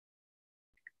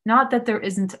 Not that there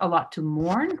isn't a lot to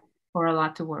mourn or a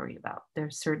lot to worry about.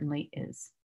 There certainly is.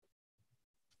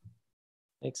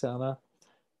 Thanks, Ana.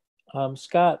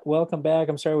 Scott, welcome back.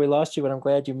 I'm sorry we lost you, but I'm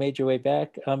glad you made your way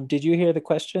back. Did you hear the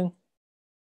question?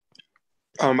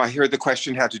 I heard the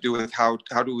question had to do with how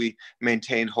do we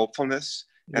maintain hopefulness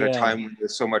at a time when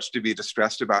there's so much to be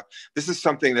distressed about. This is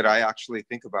something that I actually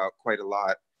think about quite a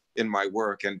lot in my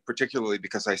work, and particularly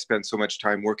because I spend so much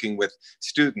time working with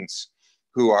students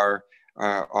who are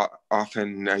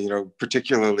often,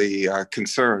 particularly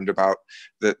concerned about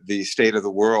the state of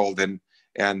the world,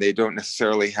 and they don't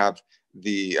necessarily have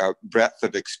the breadth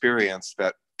of experience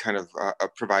that kind of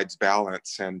provides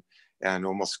balance and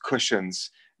almost cushions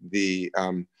the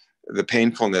the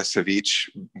painfulness of each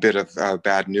bit of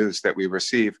bad news that we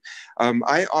receive.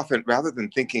 I often, rather than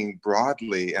thinking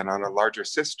broadly and on a larger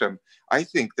system, I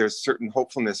think there's certain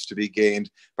hopefulness to be gained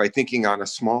by thinking on a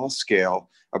small scale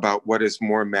about what is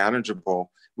more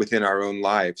manageable within our own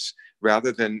lives,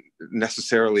 rather than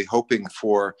necessarily hoping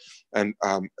for an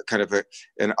kind of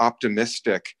an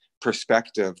optimistic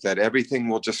perspective that everything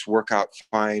will just work out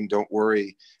fine. Don't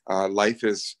worry, life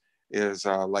is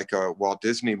like a Walt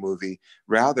Disney movie.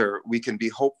 Rather, we can be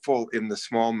hopeful in the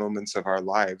small moments of our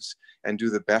lives and do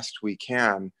the best we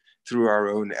can through our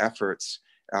own efforts,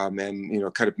 and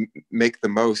kind of make the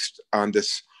most on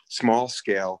this small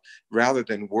scale, rather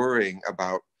than worrying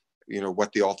about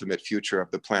what the ultimate future of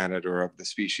the planet or of the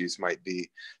species might be.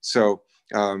 So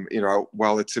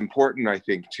while it's important, I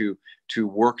think, to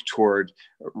work toward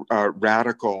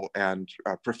radical and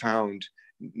profound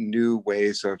new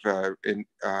ways of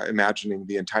imagining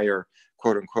the entire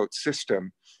quote unquote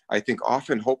system, I think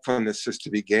often hopefulness is to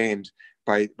be gained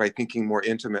by thinking more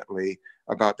intimately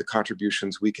about the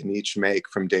contributions we can each make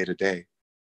from day to day.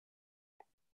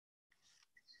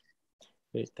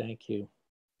 Great, thank you.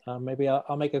 Maybe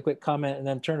I'll make a quick comment and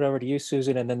then turn it over to you,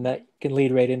 Susan, and then that can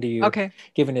lead right into you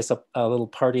giving us a little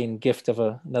parting gift of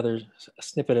another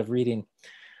snippet of reading.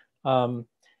 Well,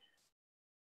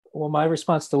 my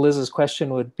response to Liz's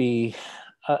question would be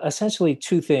essentially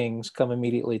two things come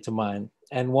immediately to mind.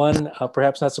 And one,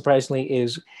 perhaps not surprisingly,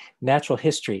 is natural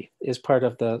history is part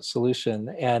of the solution.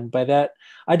 And by that,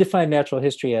 I define natural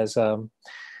history as the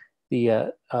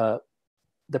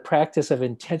practice of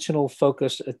intentional,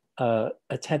 focused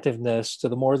attentiveness to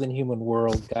the more than human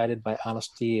world, guided by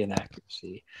honesty and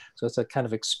accuracy. So it's a kind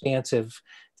of expansive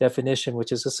definition,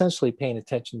 which is essentially paying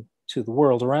attention to the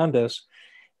world around us.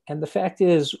 And the fact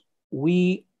is,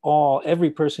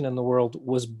 every person in the world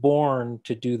was born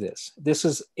to do this. This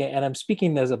is, and I'm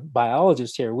speaking as a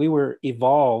biologist here, we were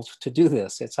evolved to do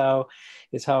this. It's how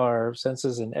our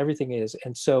senses and everything is.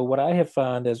 And so what I have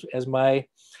found as my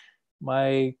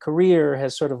career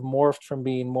has sort of morphed from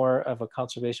being more of a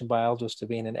conservation biologist to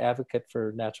being an advocate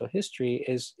for natural history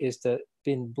is to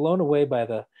being blown away by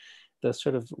the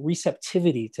sort of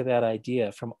receptivity to that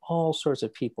idea from all sorts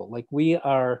of people. Like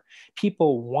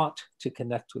people want to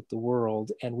connect with the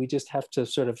world, and we just have to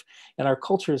sort of, and our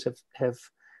cultures have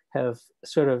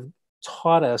sort of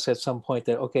taught us at some point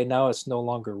that, okay, now it's no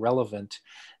longer relevant.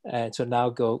 And so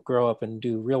now grow up and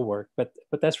do real work. But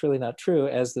that's really not true,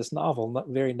 as this novel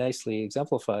very nicely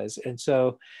exemplifies. And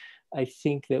so I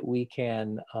think that we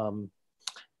can,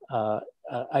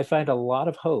 I find a lot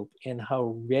of hope in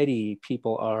how ready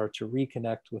people are to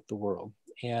reconnect with the world.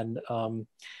 And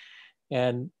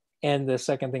the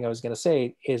second thing I was going to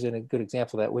say is in a good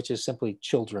example of that, which is simply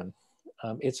children.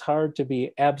 It's hard to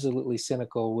be absolutely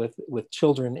cynical with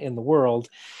children in the world,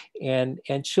 and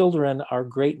children are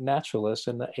great naturalists.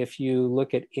 And if you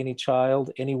look at any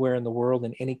child anywhere in the world,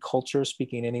 in any culture,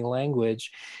 speaking any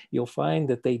language, you'll find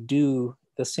that they do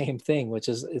the same thing, which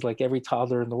is like every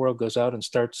toddler in the world goes out and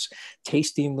starts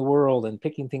tasting the world and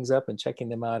picking things up and checking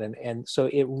them out. And so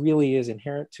it really is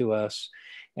inherent to us.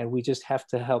 And we just have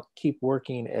to help keep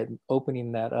working at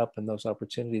opening that up and those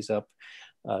opportunities up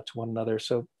to one another.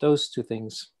 So those two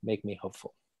things make me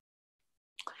hopeful.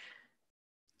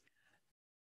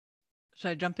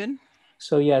 Should I jump in?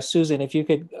 So yeah, Susan, if you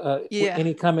could,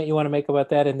 any comment you want to make about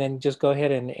that, and then just go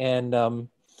ahead and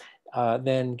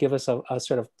then give us a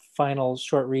sort of final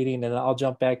short reading, and I'll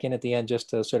jump back in at the end just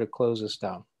to sort of close us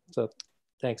down. So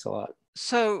thanks a lot.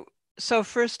 So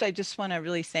first, I just want to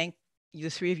really thank the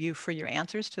three of you for your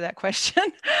answers to that question.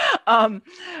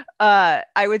 I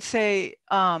would say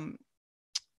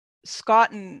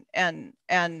Scott and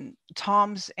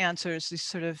Tom's answers, these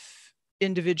sort of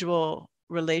individual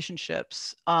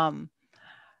relationships, are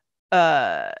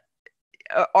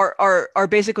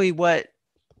basically what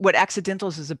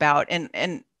Accidentals is about.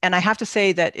 And I have to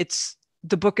say that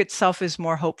the book itself is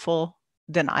more hopeful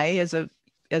than I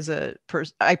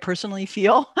I personally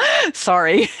feel.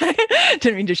 Sorry,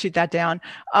 didn't mean to shoot that down.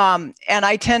 And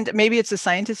I maybe it's the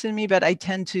scientist in me, but I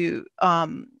tend to,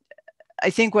 I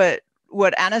think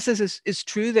what Ana says is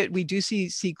true, that we do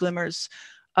see glimmers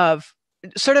of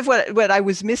sort of what I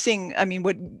was missing. I mean,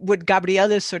 what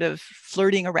Gabrielle is sort of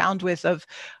flirting around with of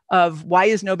why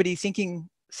is nobody thinking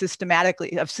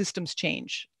systematically of systems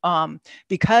change?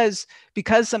 Because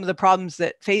some of the problems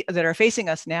that are facing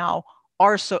us now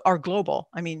are global.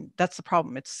 I mean, that's the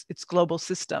problem. It's global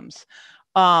systems.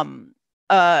 The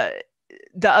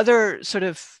other sort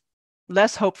of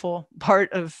less hopeful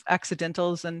part of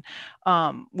Accidentals, and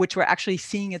which we're actually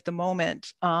seeing at the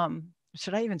moment,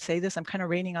 should I even say this? I'm kind of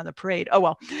raining on the parade. Oh,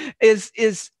 well, is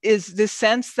this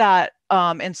sense that,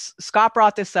 and Scott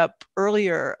brought this up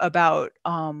earlier about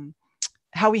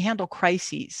how we handle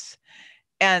crises.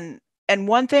 And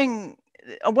one thing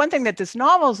that this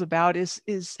novel is about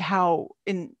is how,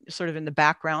 in sort of in the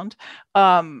background,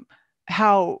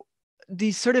 how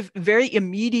these sort of very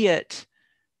immediate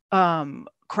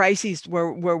crises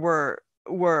where we're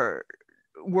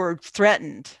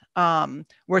threatened.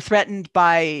 We're threatened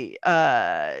by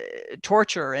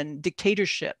torture and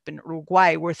dictatorship in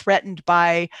Uruguay. We're threatened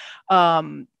by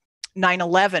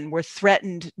 9/11. We're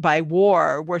threatened by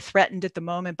war. We're threatened at the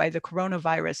moment by the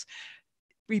coronavirus.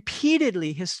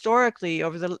 Repeatedly, historically,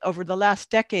 over the last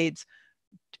decades,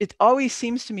 it always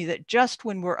seems to me that just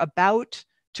when we're about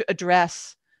to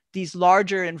address these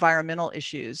larger environmental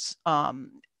issues,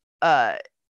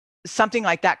 something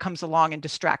like that comes along and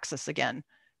distracts us again,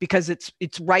 because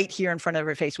it's right here in front of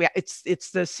our face.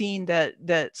 It's the scene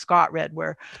that Scott read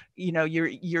where, you know,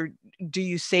 do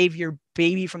you save your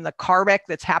baby from the car wreck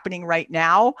that's happening right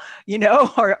now, you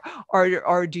know,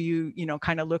 or do you, you know,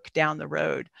 kind of look down the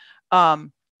road?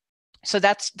 So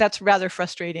that's rather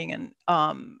frustrating, and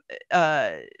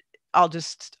I'll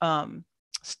just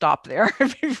stop there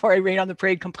before I rain on the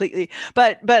parade completely.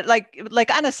 But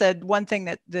like Ana said, one thing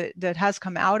that has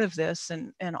come out of this,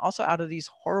 and also out of these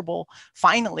horrible,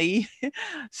 finally,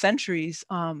 centuries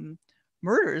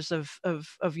murders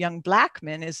of young Black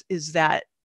men is that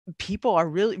people are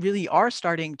really are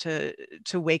starting to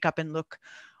wake up and look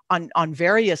on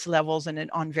various levels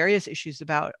and on various issues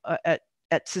about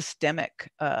at systemic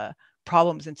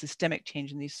problems and systemic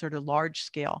change in these sort of large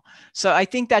scale. So I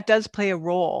think that does play a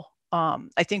role.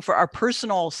 I think for our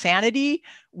personal sanity,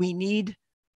 we need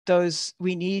those.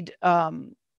 We need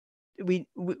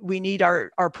we need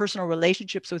our personal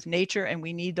relationships with nature, and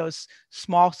we need those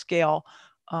small scale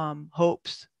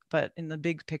hopes, but in the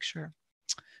big picture.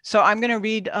 So I'm going to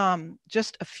read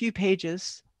just a few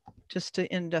pages just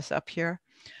to end us up here.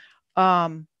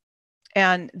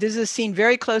 And this is a scene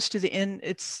very close to the end.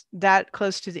 It's that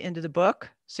close to the end of the book,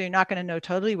 so you're not going to know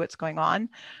totally what's going on.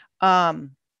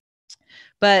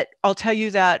 But I'll tell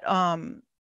you that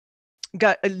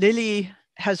Lily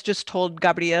has just told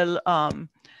Gabriel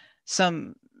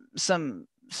some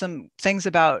things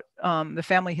about the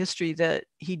family history that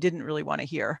he didn't really want to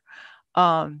hear,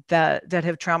 that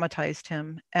have traumatized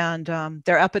him. And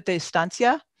they're up at the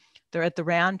estancia, they're at the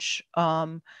ranch.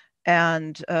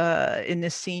 And in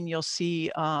this scene, you'll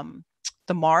see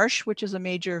the marsh, which is a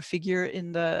major figure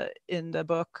in the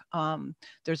book.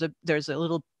 There's a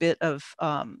little bit of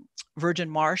virgin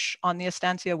marsh on the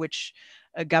estancia, which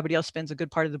Gabriel spends a good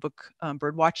part of the book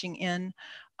bird watching in.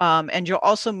 And you'll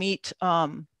also meet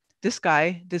this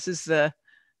guy. This is the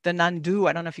Nandu.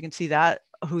 I don't know if you can see that,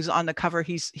 who's on the cover.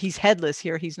 He's headless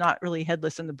here. He's not really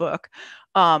headless in the book.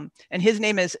 And his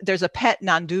name is, there's a pet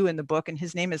Nandu in the book, and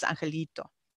his name is Angelito.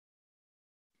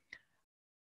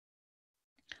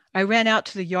 I ran out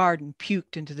to the yard and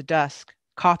puked into the dusk,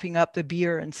 coughing up the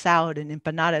beer and salad and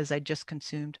empanadas I'd just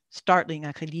consumed, startling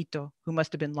Angelito, who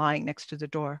must have been lying next to the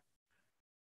door.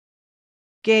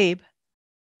 Gabe.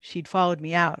 She'd followed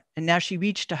me out, and now she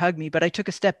reached to hug me, but I took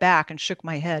a step back and shook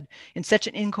my head. In such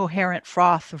an incoherent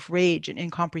froth of rage and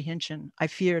incomprehension, I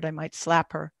feared I might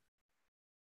slap her.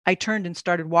 I turned and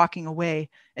started walking away,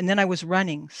 and then I was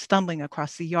running, stumbling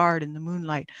across the yard in the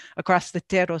moonlight, across the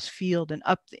Teros field and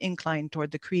up the incline toward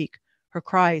the creek, her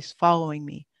cries following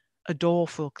me, a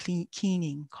doleful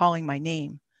keening calling my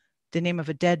name, the name of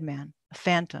a dead man, a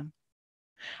phantom.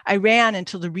 I ran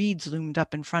until the reeds loomed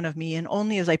up in front of me, and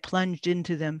only as I plunged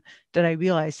into them did I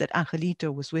realize that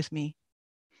Angelito was with me.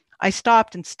 I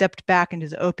stopped and stepped back into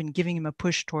the open, giving him a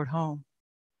push toward home.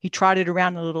 He trotted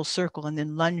around a little circle and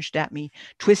then lunged at me,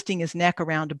 twisting his neck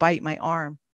around to bite my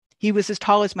arm. He was as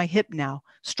tall as my hip now,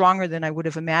 stronger than I would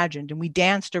have imagined, and we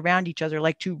danced around each other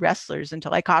like two wrestlers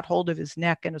until I caught hold of his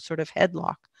neck in a sort of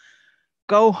headlock.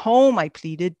 Go home, I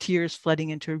pleaded, tears flooding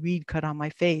into a reed cut on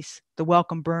my face, the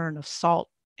welcome burn of salt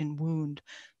and wound,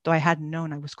 though I hadn't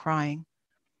known I was crying.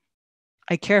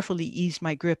 I carefully eased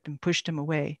my grip and pushed him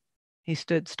away. He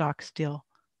stood stock still.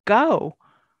 Go!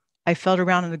 I felt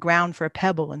around on the ground for a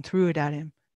pebble and threw it at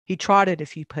him. He trotted a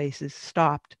few paces,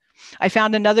 stopped. I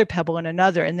found another pebble and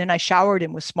another, and then I showered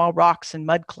him with small rocks and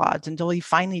mud clods until he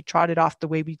finally trotted off the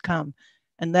way we'd come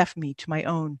and left me to my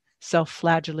own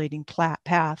self-flagellating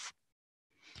path.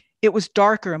 It was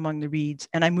darker among the reeds,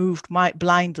 and I moved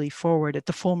blindly forward at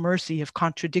the full mercy of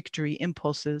contradictory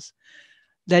impulses,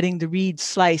 letting the reeds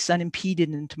slice unimpeded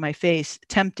into my face,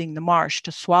 tempting the marsh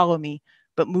to swallow me,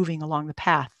 but moving along the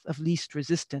path of least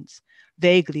resistance,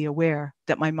 vaguely aware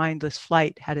that my mindless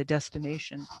flight had a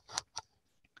destination.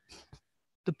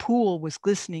 The pool was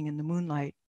glistening in the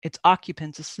moonlight, its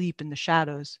occupants asleep in the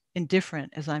shadows,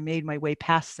 indifferent as I made my way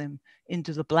past them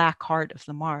into the black heart of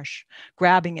the marsh,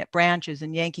 grabbing at branches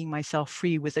and yanking myself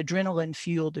free with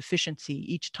adrenaline-fueled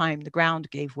efficiency each time the ground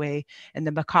gave way and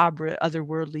the macabre,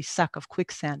 otherworldly suck of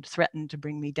quicksand threatened to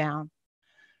bring me down.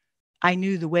 I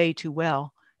knew the way too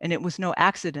well, and it was no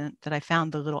accident that I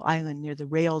found the little island near the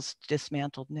rail's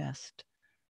dismantled nest.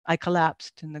 I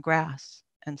collapsed in the grass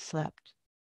and slept.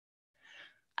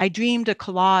 I dreamed a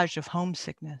collage of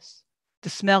homesickness,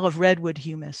 the smell of redwood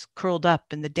humus curled up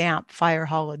in the damp,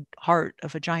 fire-hollowed heart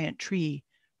of a giant tree,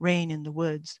 rain in the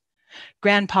woods,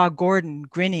 Grandpa Gordon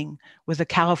grinning with a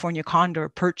California condor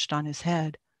perched on his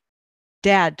head,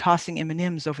 Dad tossing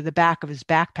M&Ms over the back of his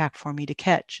backpack for me to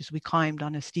catch as we climbed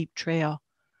on a steep trail,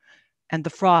 and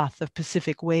the froth of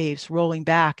Pacific waves rolling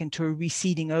back into a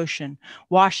receding ocean,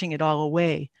 washing it all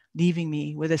away, leaving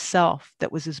me with a self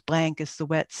that was as blank as the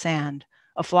wet sand,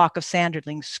 a flock of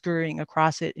sanderlings scurrying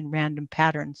across it in random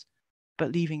patterns,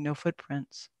 but leaving no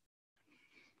footprints.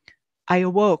 I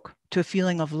awoke to a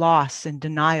feeling of loss and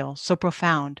denial so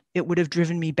profound it would have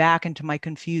driven me back into my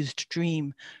confused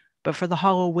dream, but for the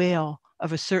hollow wail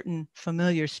of a certain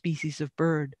familiar species of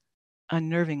bird,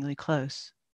 unnervingly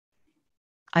close.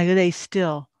 I lay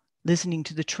still, listening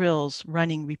to the trills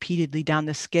running repeatedly down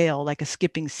the scale like a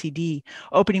skipping CD,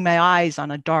 opening my eyes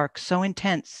on a dark so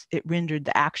intense it rendered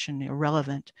the action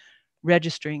irrelevant,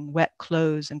 registering wet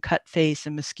clothes and cut face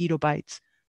and mosquito bites,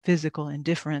 physical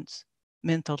indifference,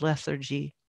 mental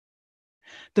lethargy.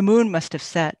 The moon must have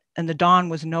set, and the dawn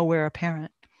was nowhere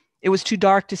apparent. It was too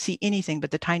dark to see anything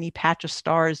but the tiny patch of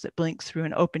stars that blinked through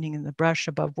an opening in the brush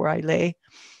above where I lay.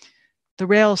 The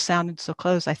rails sounded so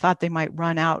close I thought they might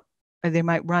run out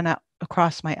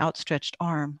across my outstretched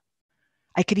arm.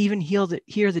 I could even hear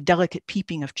the delicate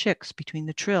peeping of chicks between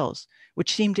the trills,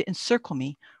 which seemed to encircle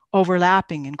me,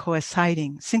 overlapping and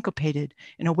coinciding, syncopated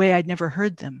in a way I'd never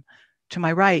heard them, to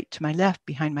my right, to my left,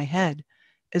 behind my head,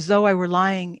 as though I were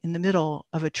lying in the middle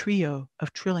of a trio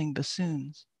of trilling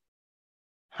bassoons.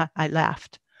 I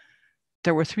laughed.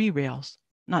 There were 3 rails,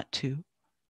 not 2.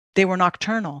 They were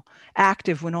nocturnal,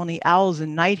 active when only owls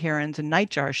and night herons and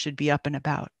nightjars should be up and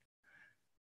about.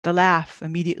 The laugh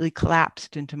immediately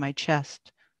collapsed into my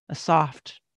chest, a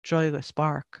soft, joyless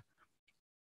bark.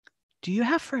 Do you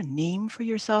have a name for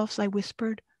yourselves? I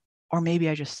whispered, or maybe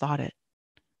I just thought it.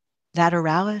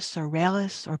 Lateralis or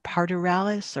ralis or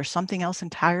parteralis or something else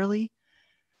entirely?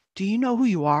 Do you know who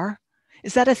you are?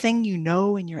 Is that a thing you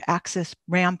know in your access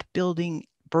ramp building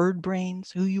bird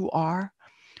brains, who you are?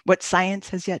 What science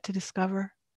has yet to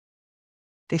discover?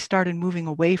 They started moving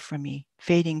away from me,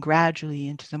 fading gradually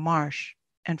into the marsh,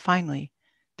 and finally,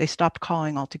 they stopped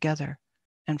calling altogether,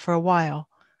 and for a while,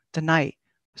 the night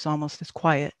was almost as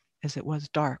quiet as it was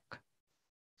dark.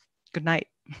 Good night.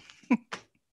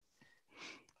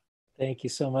 Thank you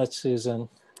so much, Susan.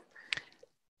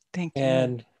 Thank you.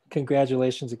 And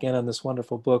congratulations again on this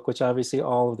wonderful book, which obviously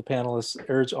all of the panelists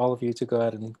urge all of you to go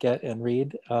out and get and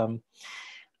read.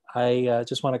 I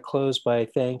just want to close by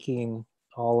thanking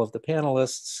all of the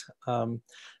panelists.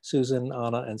 Susan,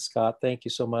 Ana, and Scott, thank you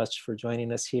so much for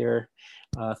joining us here.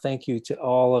 Thank you to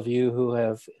all of you who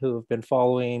have been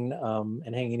following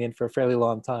and hanging in for a fairly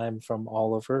long time from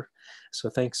all over. So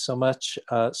thanks so much.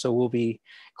 So we'll be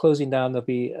closing down.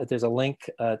 There's a link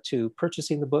to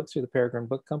purchasing the book through the Peregrine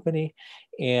Book Company,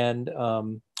 and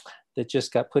that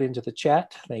just got put into the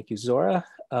chat. Thank you, Zora.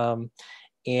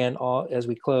 And as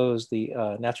we close, the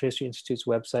Natural History Institute's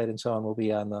website and so on will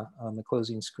be on the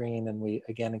closing screen. And we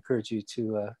again encourage you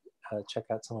to check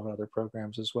out some of our other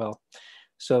programs as well.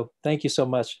 So thank you so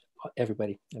much,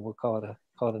 everybody, and we'll call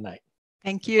it a night.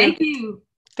 Thank you. Thank you.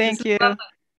 Thank you.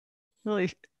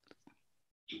 Really.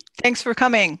 Thanks for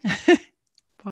coming.